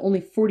dropped to only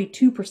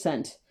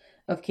 42%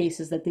 of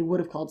cases that they would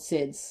have called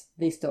SIDS,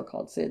 they still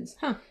called SIDS.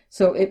 Huh.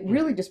 So it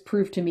really just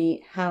proved to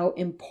me how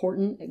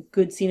important a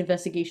good scene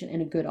investigation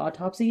and a good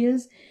autopsy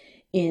is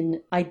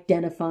in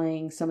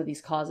identifying some of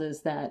these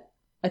causes that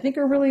I think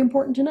are really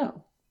important to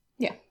know.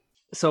 Yeah.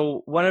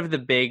 So one of the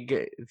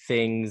big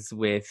things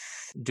with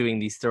doing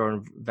these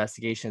thorough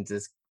investigations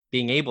is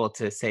being able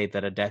to say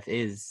that a death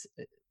is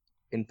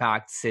in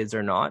fact SIDS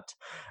or not.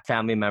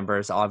 Family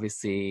members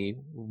obviously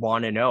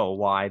want to know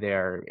why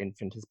their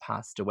infant has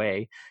passed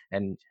away,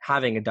 and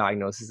having a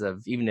diagnosis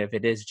of, even if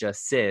it is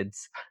just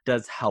SIDS,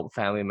 does help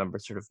family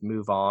members sort of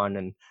move on,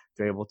 and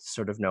they're able to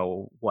sort of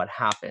know what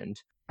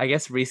happened. I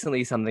guess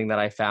recently something that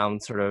I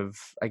found sort of,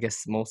 I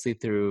guess mostly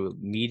through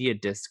media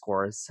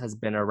discourse, has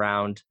been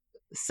around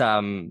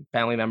some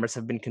family members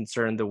have been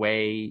concerned the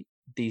way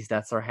these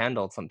deaths are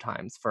handled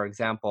sometimes. For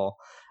example,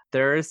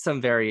 there is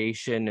some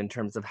variation in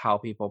terms of how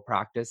people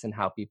practice and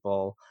how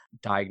people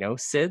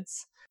diagnose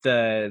SIDS.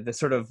 The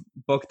sort of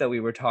book that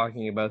we were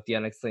talking about, The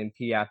Unexplained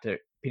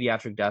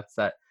Pediatric Deaths,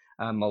 that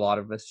a lot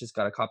of us just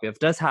got a copy of,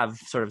 does have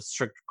sort of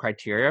strict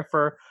criteria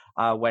for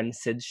when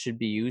SIDS should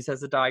be used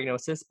as a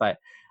diagnosis. But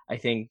I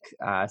think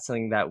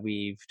something that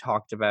we've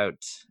talked about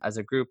as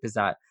a group is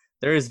that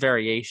there is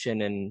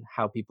variation in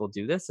how people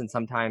do this. And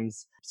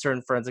sometimes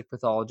certain forensic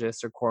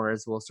pathologists or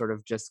coroners will sort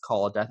of just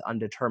call a death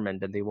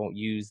undetermined, and they won't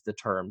use the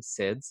term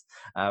SIDS,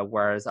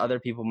 whereas other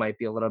people might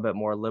be a little bit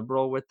more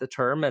liberal with the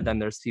term. And then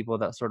there's people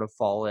that sort of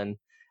fall in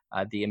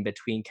the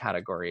in-between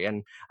category.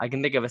 And I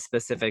can think of a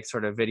specific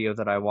sort of video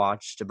that I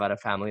watched about a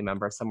family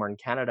member somewhere in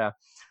Canada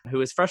who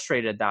was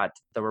frustrated that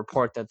the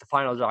report, that the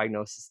final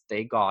diagnosis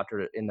they got,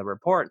 or in the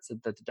report,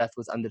 said that the death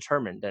was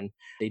undetermined, and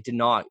they did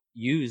not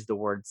use the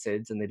word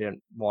SIDS, and they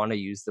didn't want to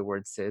use the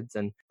word SIDS.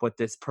 And what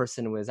this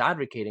person was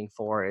advocating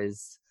for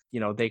is,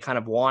 they kind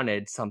of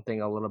wanted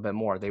something a little bit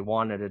more. They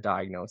wanted a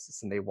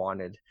diagnosis, and they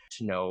wanted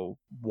to know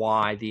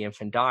why the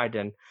infant died.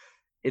 And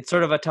it's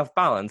sort of a tough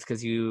balance,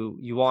 because you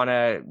want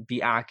to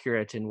be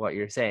accurate in what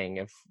you're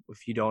saying.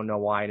 If you don't know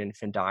why an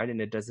infant died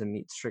and it doesn't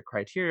meet strict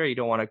criteria, you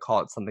don't want to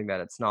call it something that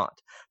it's not.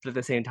 But at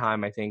the same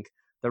time, I think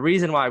the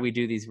reason why we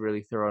do these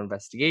really thorough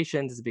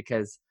investigations is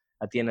because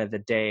at the end of the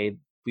day,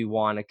 we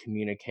want to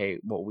communicate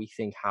what we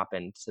think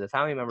happened to the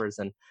family members.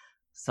 And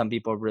some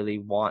people really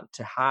want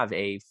to have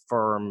a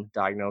firm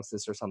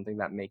diagnosis or something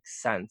that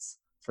makes sense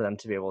for them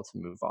to be able to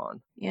move on.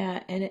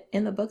 Yeah, and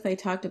in the book they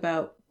talked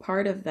about,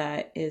 part of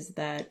that is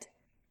that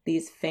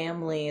these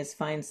families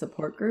find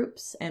support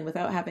groups, and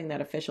without having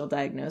that official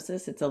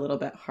diagnosis, it's a little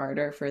bit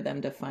harder for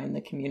them to find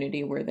the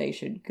community where they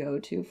should go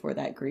to for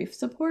that grief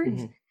support.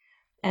 Mm-hmm.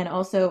 And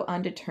also,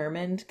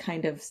 undetermined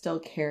kind of still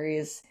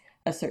carries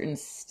a certain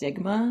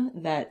stigma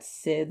that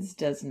SIDS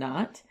does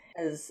not,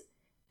 as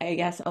I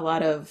guess a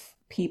lot of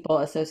people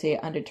associate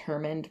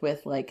undetermined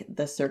with, like,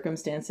 the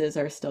circumstances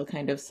are still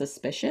kind of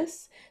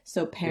suspicious.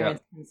 So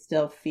parents can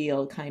still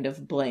feel kind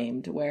of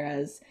blamed,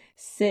 whereas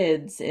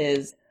SIDS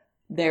is,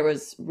 there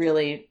was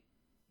really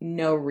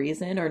no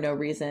reason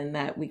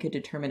that we could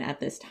determine at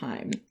this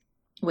time,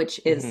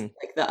 which is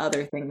like the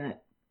other thing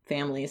that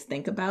families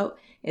think about,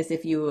 is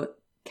if you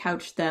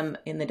couch them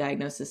in the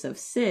diagnosis of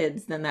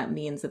SIDS, then that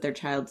means that their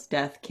child's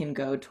death can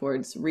go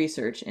towards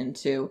research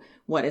into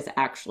what is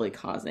actually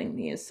causing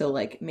these. So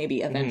like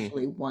maybe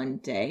eventually one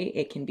day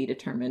it can be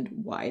determined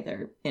why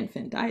their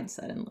infant died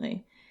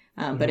suddenly.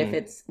 But if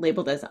it's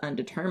labeled as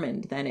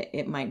undetermined, then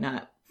it might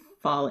not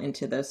fall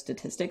into those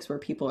statistics where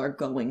people are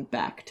going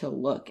back to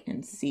look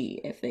and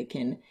see if they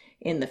can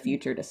in the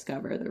future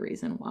discover the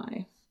reason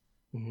why.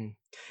 Mm-hmm.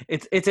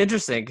 It's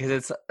interesting, because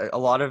it's a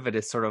lot of it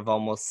is sort of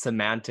almost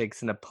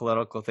semantics and a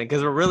political thing,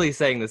 because we're really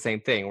saying the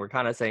same thing. We're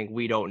kind of saying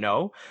we don't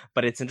know,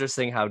 but it's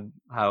interesting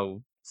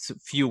how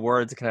few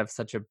words can have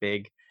such a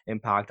big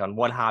impact on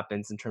what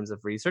happens in terms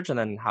of research, and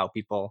then how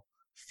people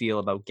feel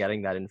about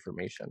getting that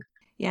information.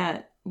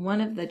 Yeah,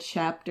 one of the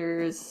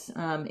chapters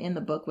in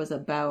the book was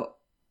about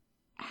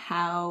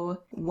how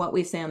what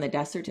we say on the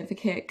death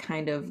certificate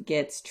kind of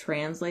gets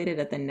translated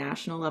at the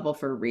national level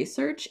for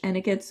research, and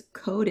it gets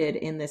coded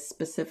in this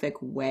specific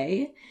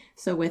way.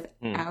 So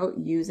without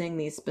using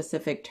these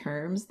specific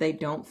terms, they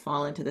don't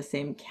fall into the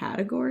same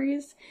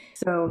categories.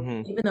 So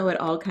even though it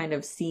all kind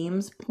of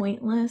seems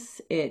pointless,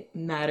 it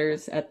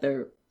matters at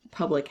the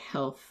public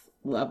health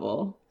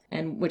level,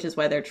 and which is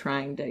why they're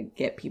trying to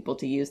get people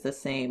to use the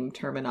same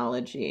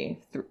terminology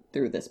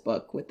through this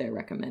book with their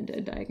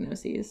recommended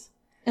diagnoses.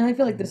 And I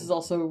feel like this is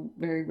also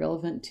very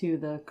relevant to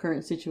the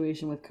current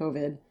situation with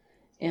COVID,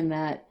 in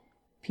that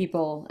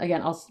people,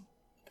 again, I'll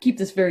keep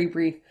this very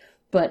brief,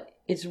 but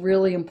it's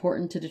really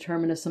important to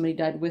determine if somebody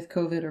died with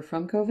COVID or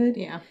from COVID.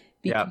 Yeah.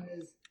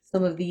 Because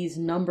some of these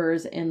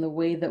numbers and the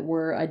way that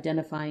we're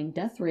identifying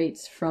death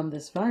rates from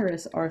this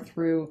virus are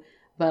through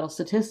vital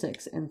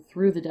statistics and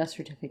through the death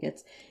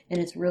certificates. And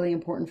it's really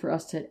important for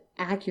us to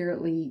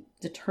accurately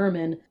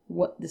determine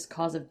what this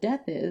cause of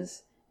death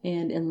is.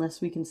 And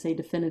unless we can say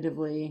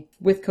definitively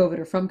with COVID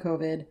or from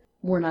COVID,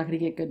 we're not going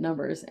to get good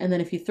numbers. And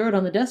then if you throw it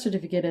on the death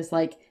certificate as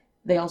like,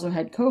 they also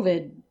had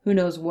COVID, who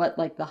knows what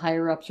like the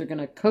higher ups are going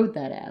to code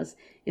that as.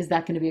 Is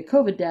that going to be a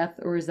COVID death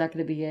or is that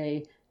going to be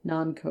a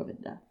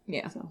non-COVID death?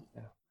 Yeah. So.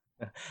 Yeah.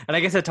 And I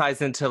guess it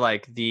ties into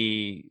like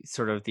the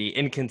sort of the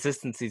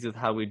inconsistencies with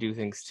how we do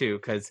things too,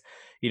 because,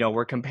 you know,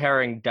 we're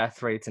comparing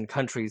death rates in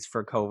countries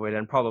for COVID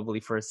and probably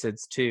for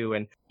SIDS too.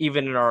 And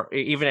even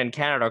in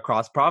Canada,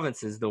 across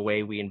provinces, the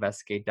way we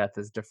investigate death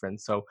is different.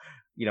 So,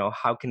 you know,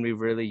 how can we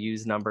really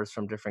use numbers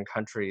from different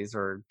countries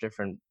or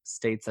different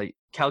states that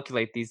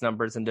calculate these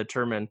numbers and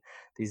determine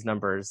these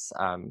numbers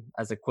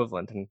as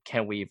equivalent? And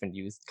can we even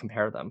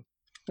compare them?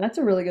 That's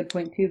a really good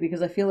point too,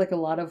 because I feel like a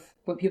lot of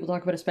what people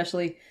talk about,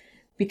 especially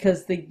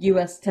because the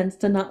US tends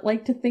to not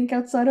like to think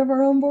outside of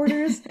our own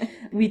borders.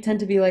 We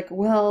tend to be like,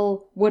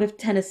 well, what if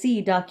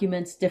Tennessee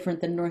documents different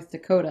than North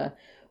Dakota?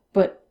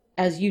 But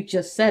as you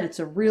just said, it's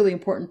a really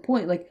important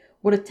point. Like,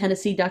 what if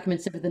Tennessee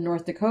documents different than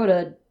North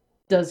Dakota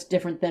does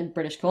different than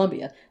British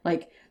Columbia?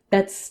 Like,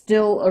 that's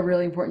still a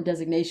really important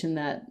designation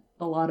that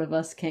a lot of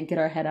us can't get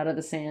our head out of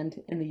the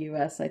sand in the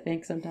US, I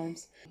think,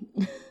 sometimes.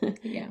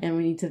 Yeah. And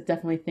we need to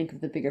definitely think of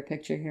the bigger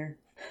picture here.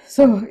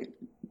 So,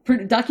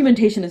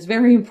 documentation is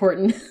very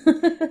important.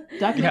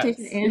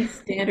 Documentation Yes. and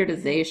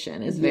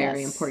standardization is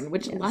very Yes. important,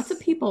 which Yes. lots of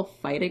people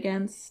fight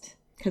against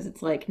because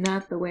it's like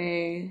not the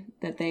way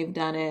that they've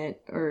done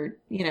it, or,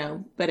 you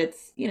know, but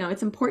it's, you know,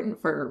 it's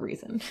important for a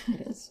reason.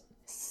 It is.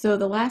 So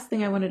the last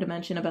thing I wanted to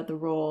mention about the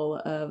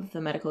role of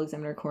the medical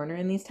examiner coroner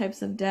in these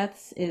types of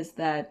deaths is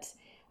that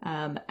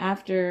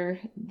after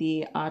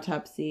the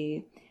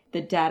autopsy,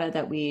 the data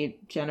that we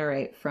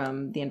generate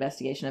from the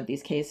investigation of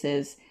these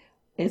cases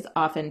is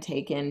often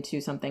taken to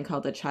something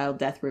called the Child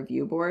Death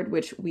Review Board,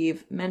 which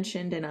we've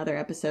mentioned in other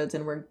episodes,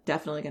 and we're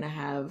definitely going to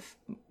have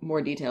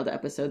more detailed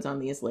episodes on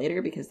these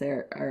later because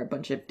there are a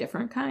bunch of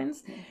different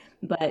kinds.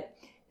 But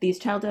these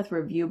Child Death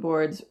Review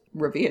Boards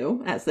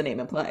review, as the name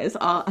implies,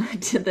 all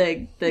to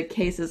the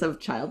cases of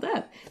child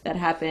death that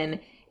happen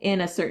in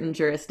a certain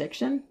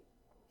jurisdiction.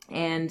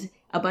 And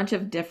a bunch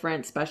of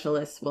different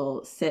specialists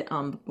will sit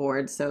on the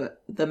board. So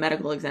the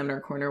medical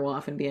examiner coroner will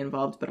often be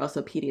involved, but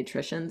also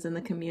pediatricians in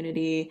the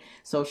community,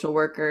 social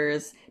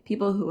workers,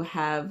 people who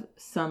have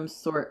some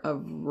sort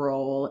of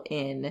role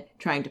in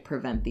trying to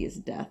prevent these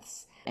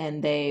deaths.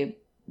 And they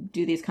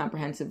do these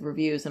comprehensive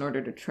reviews in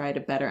order to try to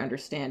better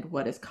understand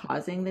what is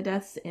causing the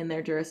deaths in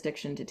their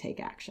jurisdiction to take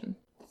action.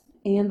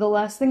 And the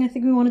last thing I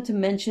think we wanted to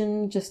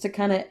mention, just to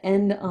kind of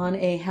end on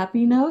a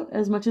happy note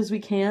as much as we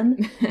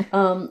can,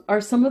 are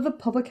some of the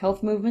public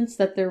health movements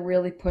that they're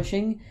really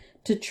pushing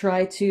to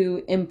try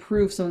to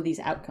improve some of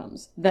these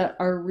outcomes that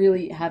are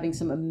really having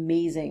some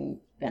amazing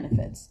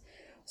benefits.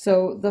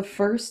 So the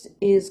first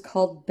is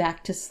called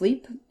Back to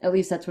Sleep. At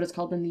least that's what it's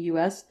called in the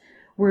US,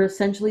 where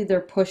essentially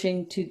they're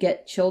pushing to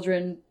get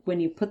children,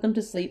 when you put them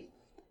to sleep,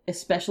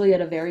 especially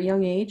at a very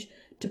young age,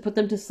 to put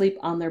them to sleep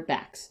on their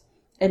backs.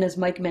 And as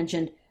Mike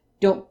mentioned,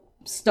 don't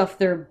stuff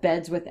their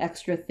beds with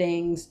extra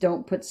things.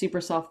 Don't put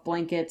super soft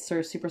blankets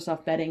or super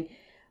soft bedding.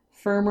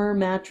 Firmer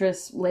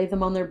mattress, lay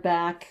them on their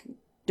back.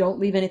 Don't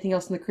leave anything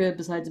else in the crib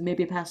besides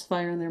maybe a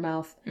pacifier in their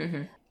mouth.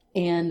 Mm-hmm.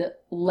 And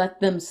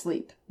let them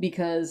sleep,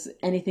 because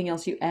anything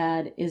else you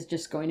add is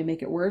just going to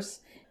make it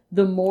worse.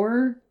 The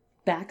more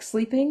back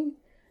sleeping,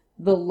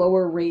 the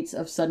lower rates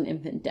of sudden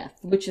infant death,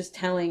 which is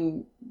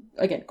telling,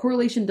 again,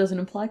 correlation doesn't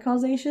imply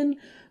causation,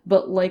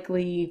 but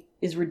likely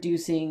is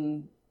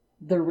reducing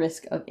the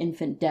risk of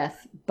infant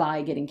death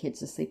by getting kids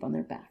to sleep on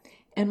their back.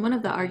 And one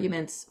of the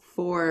arguments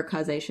for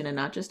causation and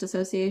not just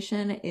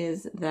association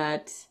is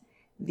that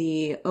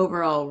the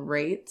overall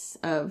rates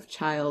of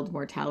child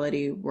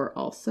mortality were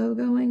also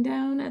going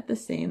down at the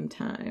same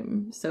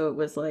time. So it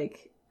was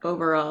like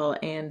overall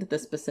and the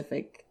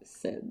specific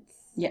SIDS.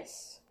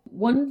 Yes.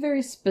 One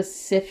very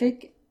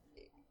specific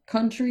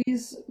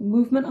country's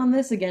movement on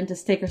this, again, to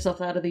take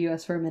ourselves out of the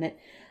US for a minute,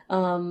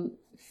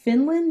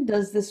 Finland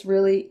does this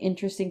really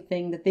interesting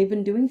thing that they've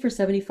been doing for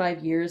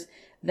 75 years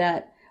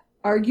that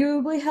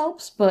arguably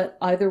helps, but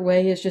either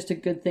way is just a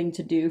good thing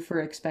to do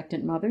for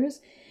expectant mothers,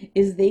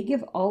 is they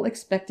give all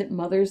expectant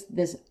mothers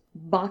this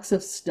box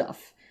of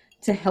stuff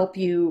to help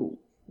you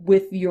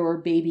with your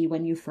baby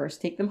when you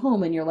first take them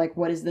home, and you're like,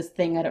 what is this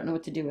thing? I don't know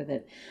what to do with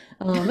it.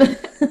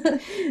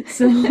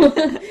 So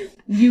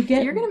you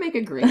get... You're going to make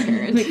a great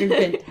parent. Make a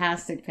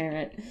fantastic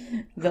parent.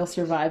 They'll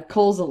survive.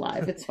 Cole's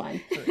alive. It's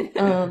fine.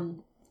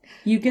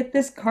 You get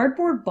this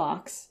cardboard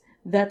box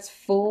that's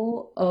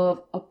full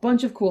of a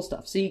bunch of cool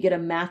stuff. So you get a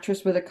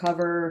mattress with a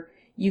cover,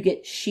 you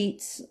get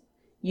sheets,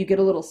 you get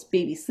a little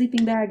baby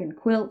sleeping bag and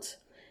quilt,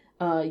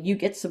 you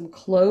get some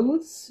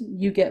clothes,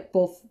 you get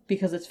both,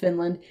 because it's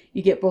Finland,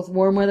 you get both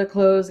warm weather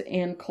clothes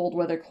and cold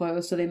weather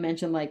clothes. So they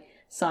mention like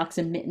socks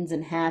and mittens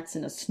and hats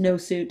and a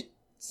snowsuit.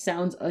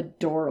 Sounds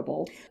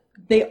adorable.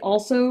 They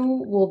also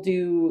will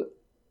do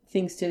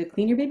things to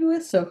clean your baby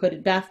with, so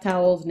hooded bath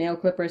towels, nail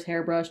clippers,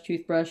 hairbrush,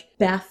 toothbrush,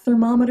 bath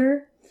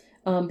thermometer,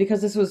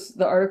 Because this was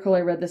the article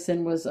I read this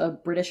in was a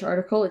British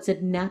article. It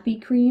said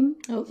nappy cream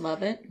Oh,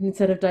 love it.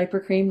 instead of diaper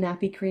cream.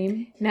 Nappy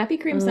cream. Nappy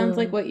cream sounds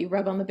like what you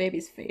rub on the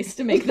baby's face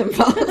to make them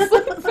fall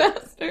asleep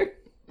faster.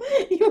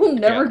 You will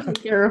never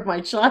take care of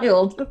my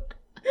child.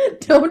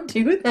 Don't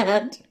do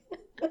that.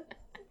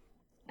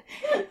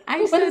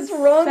 I What said is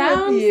wrong with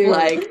sounds you?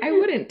 like I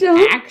wouldn't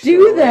Don't actually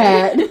do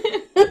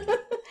that.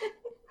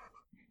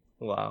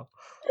 Wow.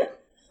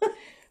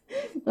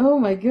 Oh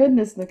my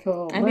goodness,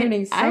 Nicole. I mean,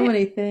 Learning so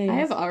many things. I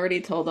have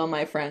already told all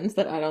my friends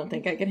that I don't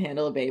think I can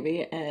handle a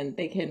baby, and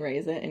they can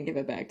raise it and give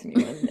it back to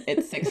me when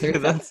it's 6 or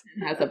 7 That's-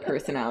 and has a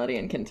personality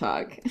and can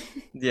talk.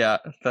 Yeah,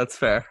 that's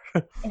fair.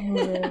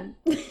 I'm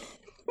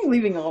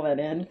leaving all that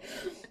in.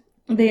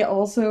 They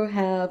also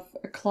have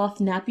a cloth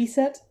nappy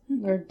set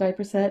or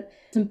diaper set,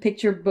 some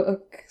picture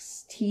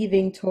books,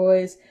 teething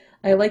toys.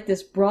 I like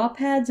this, bra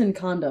pads and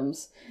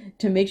condoms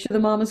to make sure the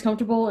mom is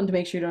comfortable and to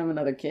make sure you don't have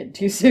another kid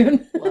too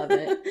soon. Love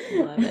it.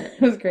 Love it.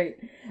 It was great.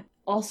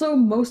 Also,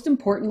 most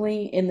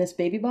importantly in this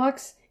baby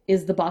box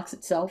is the box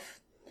itself.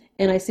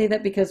 And I say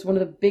that because one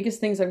of the biggest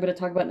things I'm going to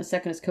talk about in a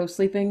second is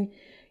co-sleeping.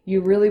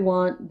 You really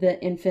want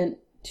the infant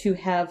to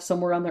have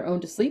somewhere on their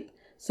own to sleep.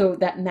 So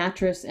that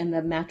mattress and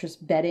the mattress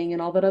bedding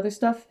and all that other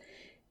stuff,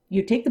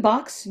 you take the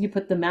box, you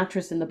put the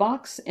mattress in the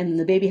box, and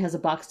the baby has a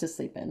box to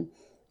sleep in.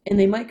 And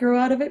they might grow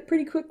out of it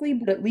pretty quickly,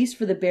 but at least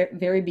for the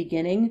very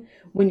beginning,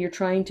 when you're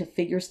trying to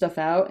figure stuff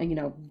out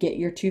and, get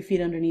your 2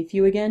 feet underneath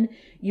you again,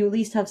 you at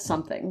least have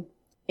something.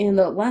 And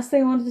the last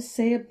thing I wanted to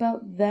say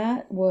about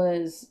that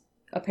was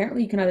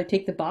apparently you can either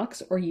take the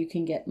box or you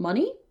can get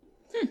money,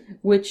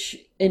 which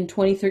in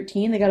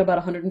 2013 they got about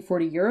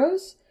 140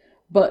 euros.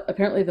 But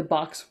apparently the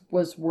box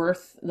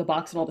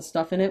and all the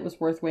stuff in it was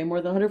worth way more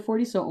than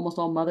 140, so almost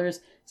all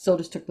mothers still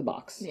just took the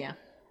box. Yeah.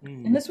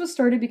 And this was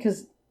started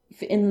because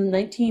in the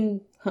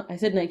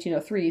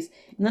 1903s,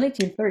 in the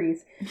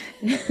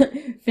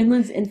 1930s,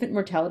 Finland's infant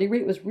mortality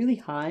rate was really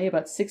high.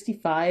 About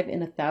 65 in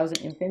 1,000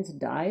 infants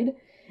died.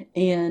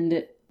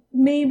 And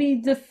maybe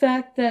the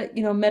fact that,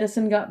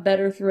 medicine got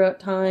better throughout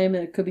time,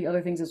 and it could be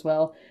other things as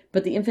well.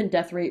 But the infant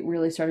death rate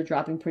really started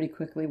dropping pretty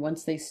quickly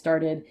once they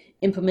started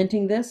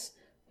implementing this.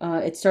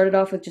 It started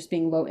off with just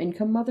being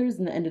low-income mothers,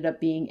 and it ended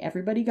up being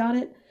everybody got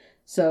it.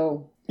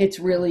 So it's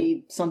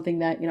really something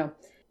that,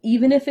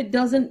 even if it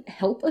doesn't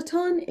help a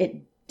ton,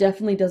 it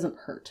definitely doesn't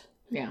hurt.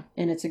 Yeah.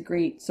 And it's a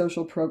great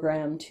social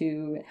program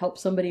to help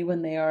somebody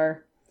when they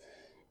are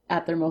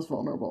at their most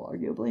vulnerable,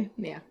 arguably.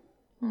 Yeah.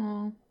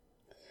 Oh,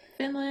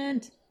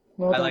 Finland.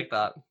 Well I done. like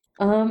that.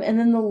 And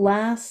then the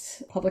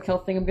last public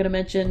health thing I'm going to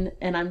mention,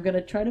 and I'm going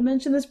to try to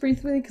mention this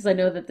briefly because I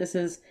know that this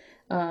is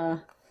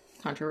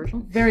Controversial.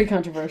 very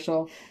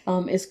controversial,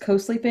 is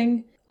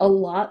co-sleeping. A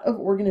lot of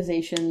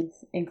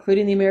organizations,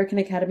 including the American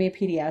Academy of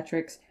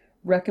Pediatrics,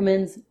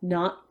 recommends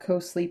not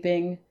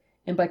co-sleeping.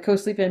 And by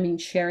co-sleeping, I mean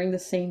sharing the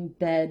same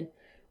bed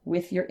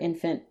with your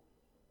infant,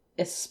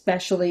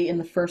 especially in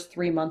the first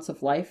 3 months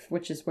of life,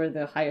 which is where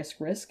the highest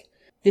risk.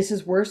 This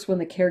is worse when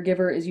the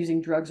caregiver is using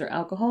drugs or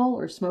alcohol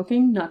or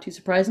smoking. Not too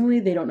surprisingly,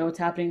 they don't know what's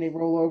happening. They could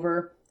roll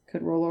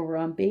over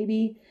on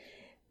baby.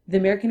 The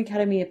American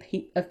Academy of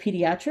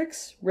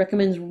Pediatrics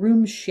recommends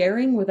room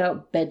sharing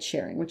without bed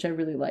sharing, which I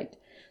really liked.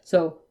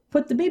 So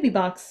put the baby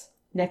box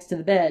next to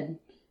the bed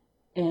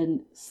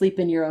and sleep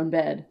in your own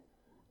bed.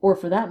 Or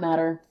for that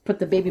matter, put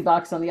the baby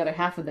box on the other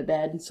half of the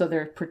bed so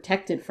they're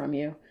protected from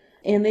you.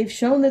 And they've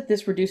shown that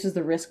this reduces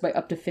the risk by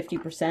up to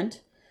 50%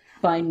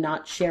 by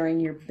not sharing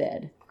your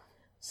bed.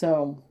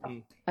 So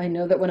I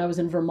know that when I was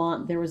in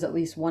Vermont, there was at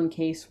least one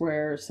case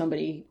where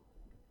somebody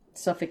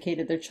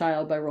suffocated their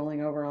child by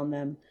rolling over on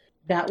them.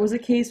 That was a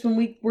case when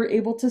we were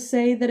able to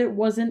say that it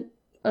wasn't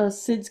a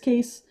SIDS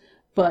case,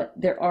 but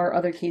there are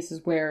other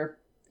cases where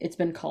it's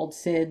been called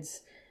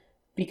SIDS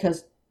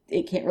because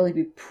it can't really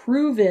be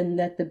proven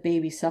that the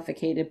baby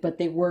suffocated, but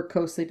they were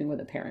co-sleeping with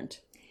a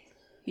parent.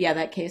 Yeah,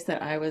 that case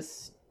that I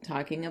was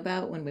talking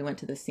about when we went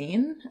to the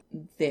scene,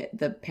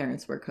 the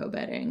parents were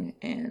co-bedding,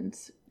 and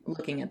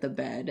looking at the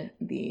bed,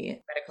 the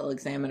medical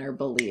examiner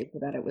believed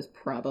that it was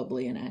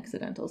probably an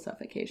accidental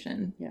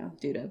suffocation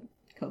due to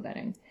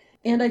co-bedding.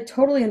 And I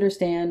totally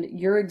understand.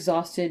 You're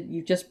exhausted.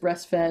 You just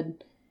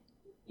breastfed.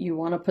 You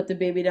want to put the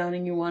baby down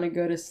and you want to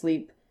go to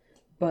sleep.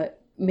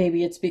 But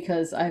maybe it's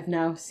because I've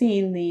now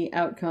seen the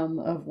outcome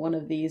of one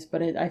of these,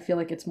 but I feel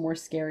like it's more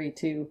scary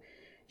to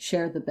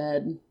share the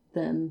bed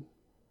than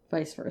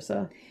vice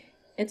versa.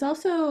 It's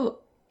also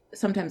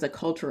sometimes a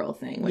cultural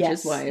thing, which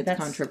is why it's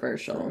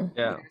controversial.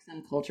 Yeah. There are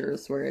some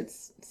cultures where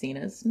it's seen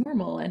as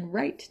normal and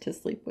right to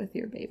sleep with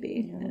your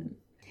baby. Yeah.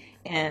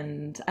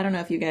 And I don't know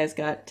if you guys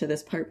got to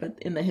this part, but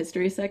in the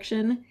history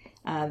section,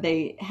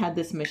 they had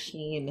this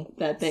machine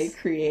that they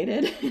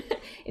created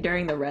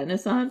during the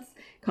Renaissance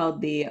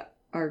called the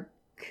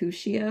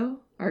Arcudio.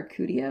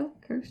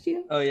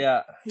 Oh,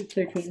 yeah.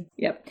 13.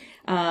 Yep.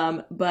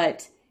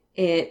 But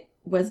it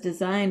was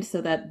designed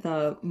so that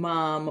the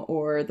mom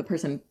or the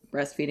person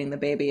breastfeeding the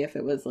baby, if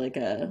it was like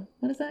what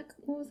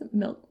was it?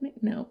 Milk?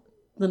 No.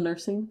 The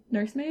nursemaid?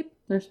 Nursemaid?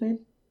 Nursemaid?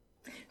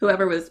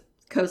 Whoever was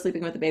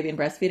co-sleeping with the baby and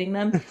breastfeeding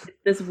them.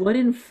 This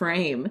wooden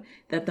frame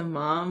that the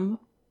mom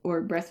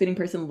or breastfeeding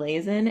person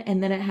lays in,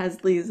 and then it has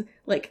these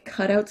like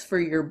cutouts for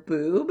your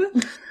boob.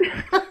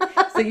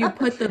 So you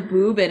put the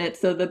boob in it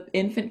so the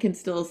infant can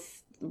still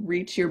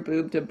reach your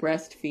boob to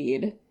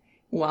breastfeed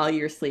while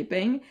you're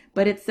sleeping.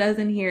 But it says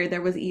in here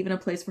there was even a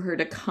place for her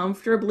to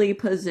comfortably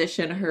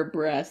position her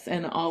breasts,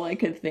 and all I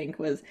could think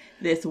was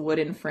this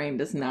wooden frame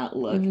does not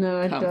look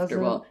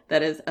comfortable. Doesn't.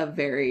 That is a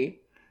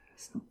very,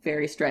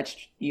 very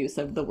stretched use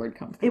of the word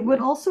comfortable. It would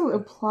also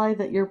imply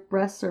that your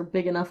breasts are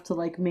big enough to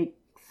like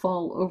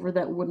fall over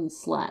that wooden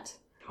slat.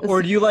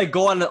 Or do you like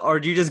go on or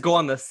do you just go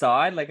on the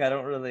side? Like I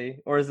don't really,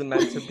 or is it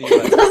meant to be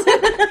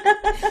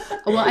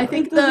Well, I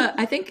think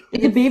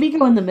Did the baby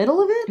go in the middle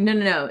of it?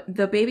 No.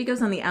 The baby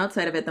goes on the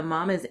outside of it. The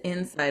mom is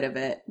inside of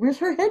it. Where's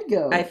her head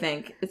go? I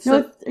think.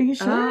 Are you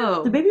sure?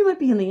 Oh. The baby might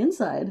be on the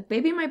inside.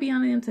 Baby might be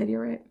on the inside,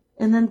 you're right.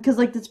 And then, because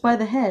like it's by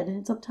the head,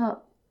 it's up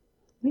top.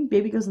 I think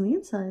baby goes on the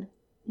inside.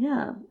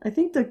 Yeah. I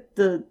think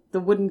the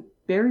wooden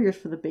barrier's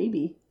for the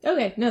baby.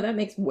 Okay, no, that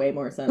makes way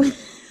more sense.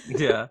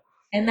 Yeah.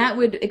 And that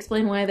would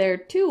explain why there are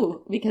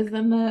two, because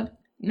then the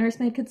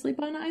nursemaid could sleep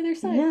on either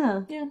side.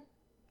 Yeah.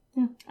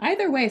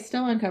 Either way,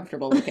 still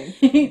uncomfortable looking.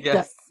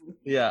 Yes.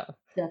 Yeah.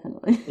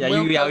 Definitely.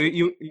 Yeah.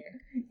 You.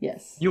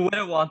 Yes. You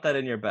wouldn't want that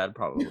in your bed,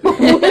 probably.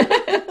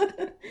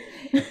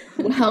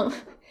 Well,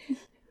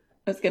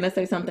 I was gonna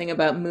say something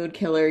about mood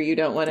killer. You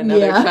don't want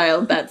another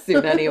child that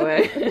soon,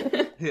 anyway.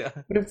 Yeah.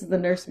 What if it's the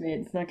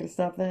nursemaid? It's not gonna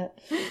stop that.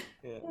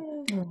 Yeah.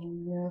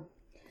 Oh,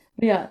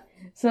 yeah.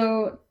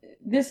 So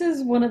this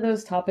is one of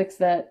those topics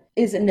that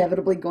is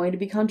inevitably going to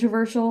be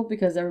controversial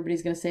because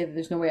everybody's going to say that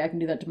there's no way I can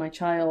do that to my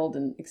child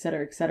and et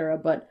cetera, et cetera.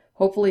 But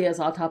hopefully as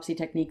autopsy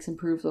techniques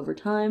improve over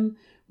time,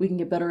 we can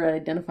get better at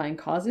identifying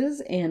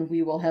causes and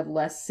we will have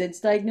less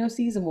SIDS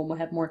diagnoses and we'll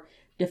have more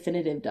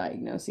definitive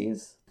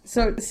diagnoses.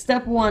 So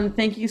step one,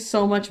 thank you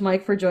so much,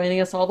 Mike, for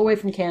joining us all the way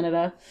from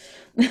Canada.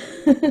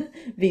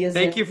 Via Zoom.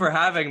 Thank you for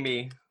having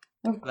me.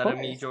 Letting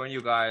me join you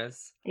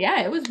guys.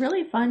 Yeah, it was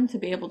really fun to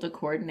be able to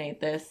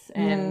coordinate this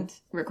and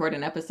record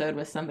an episode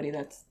with somebody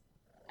that's,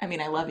 I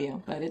mean, I love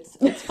you, but it's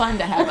fun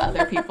to have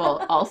other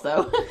people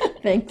also.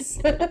 Thanks.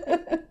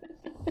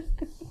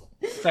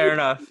 Fair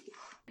enough.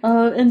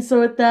 And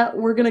so with that,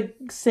 we're going to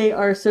say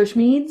our social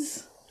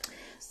medias.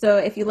 So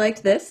if you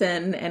liked this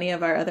and any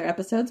of our other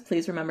episodes,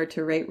 please remember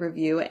to rate,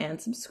 review, and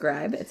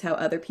subscribe. It's how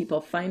other people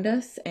find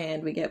us,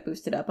 and we get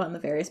boosted up on the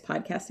various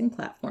podcasting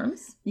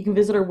platforms. You can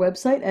visit our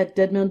website at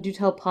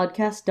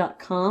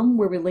deadmendotellpodcast.com,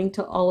 where we link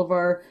to all of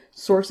our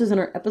sources in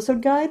our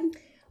episode guide.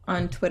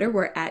 On Twitter,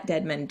 we're at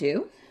Dead Men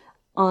Do.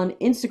 On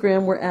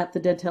Instagram, we're at The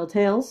Dead Tell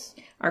Tales.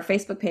 Our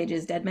Facebook page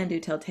is Dead Men Do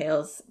Tell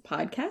Tales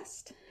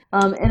Podcast.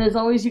 And as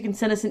always, you can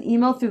send us an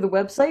email through the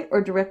website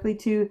or directly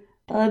to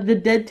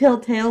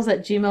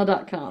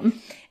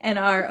thedeadtelltales@gmail.com. And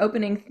our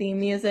opening theme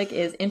music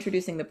is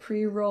Introducing the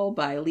Pre-Roll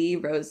by Lee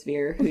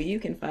Rosevere, who you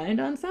can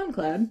find on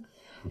SoundCloud.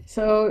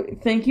 So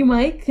thank you,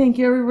 Mike. Thank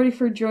you, everybody,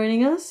 for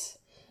joining us.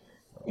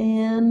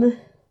 And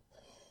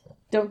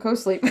don't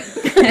co-sleep.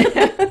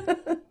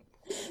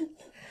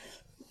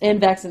 And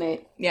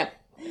vaccinate. Yeah.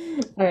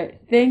 All right.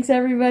 Thanks,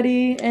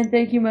 everybody. And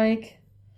thank you, Mike.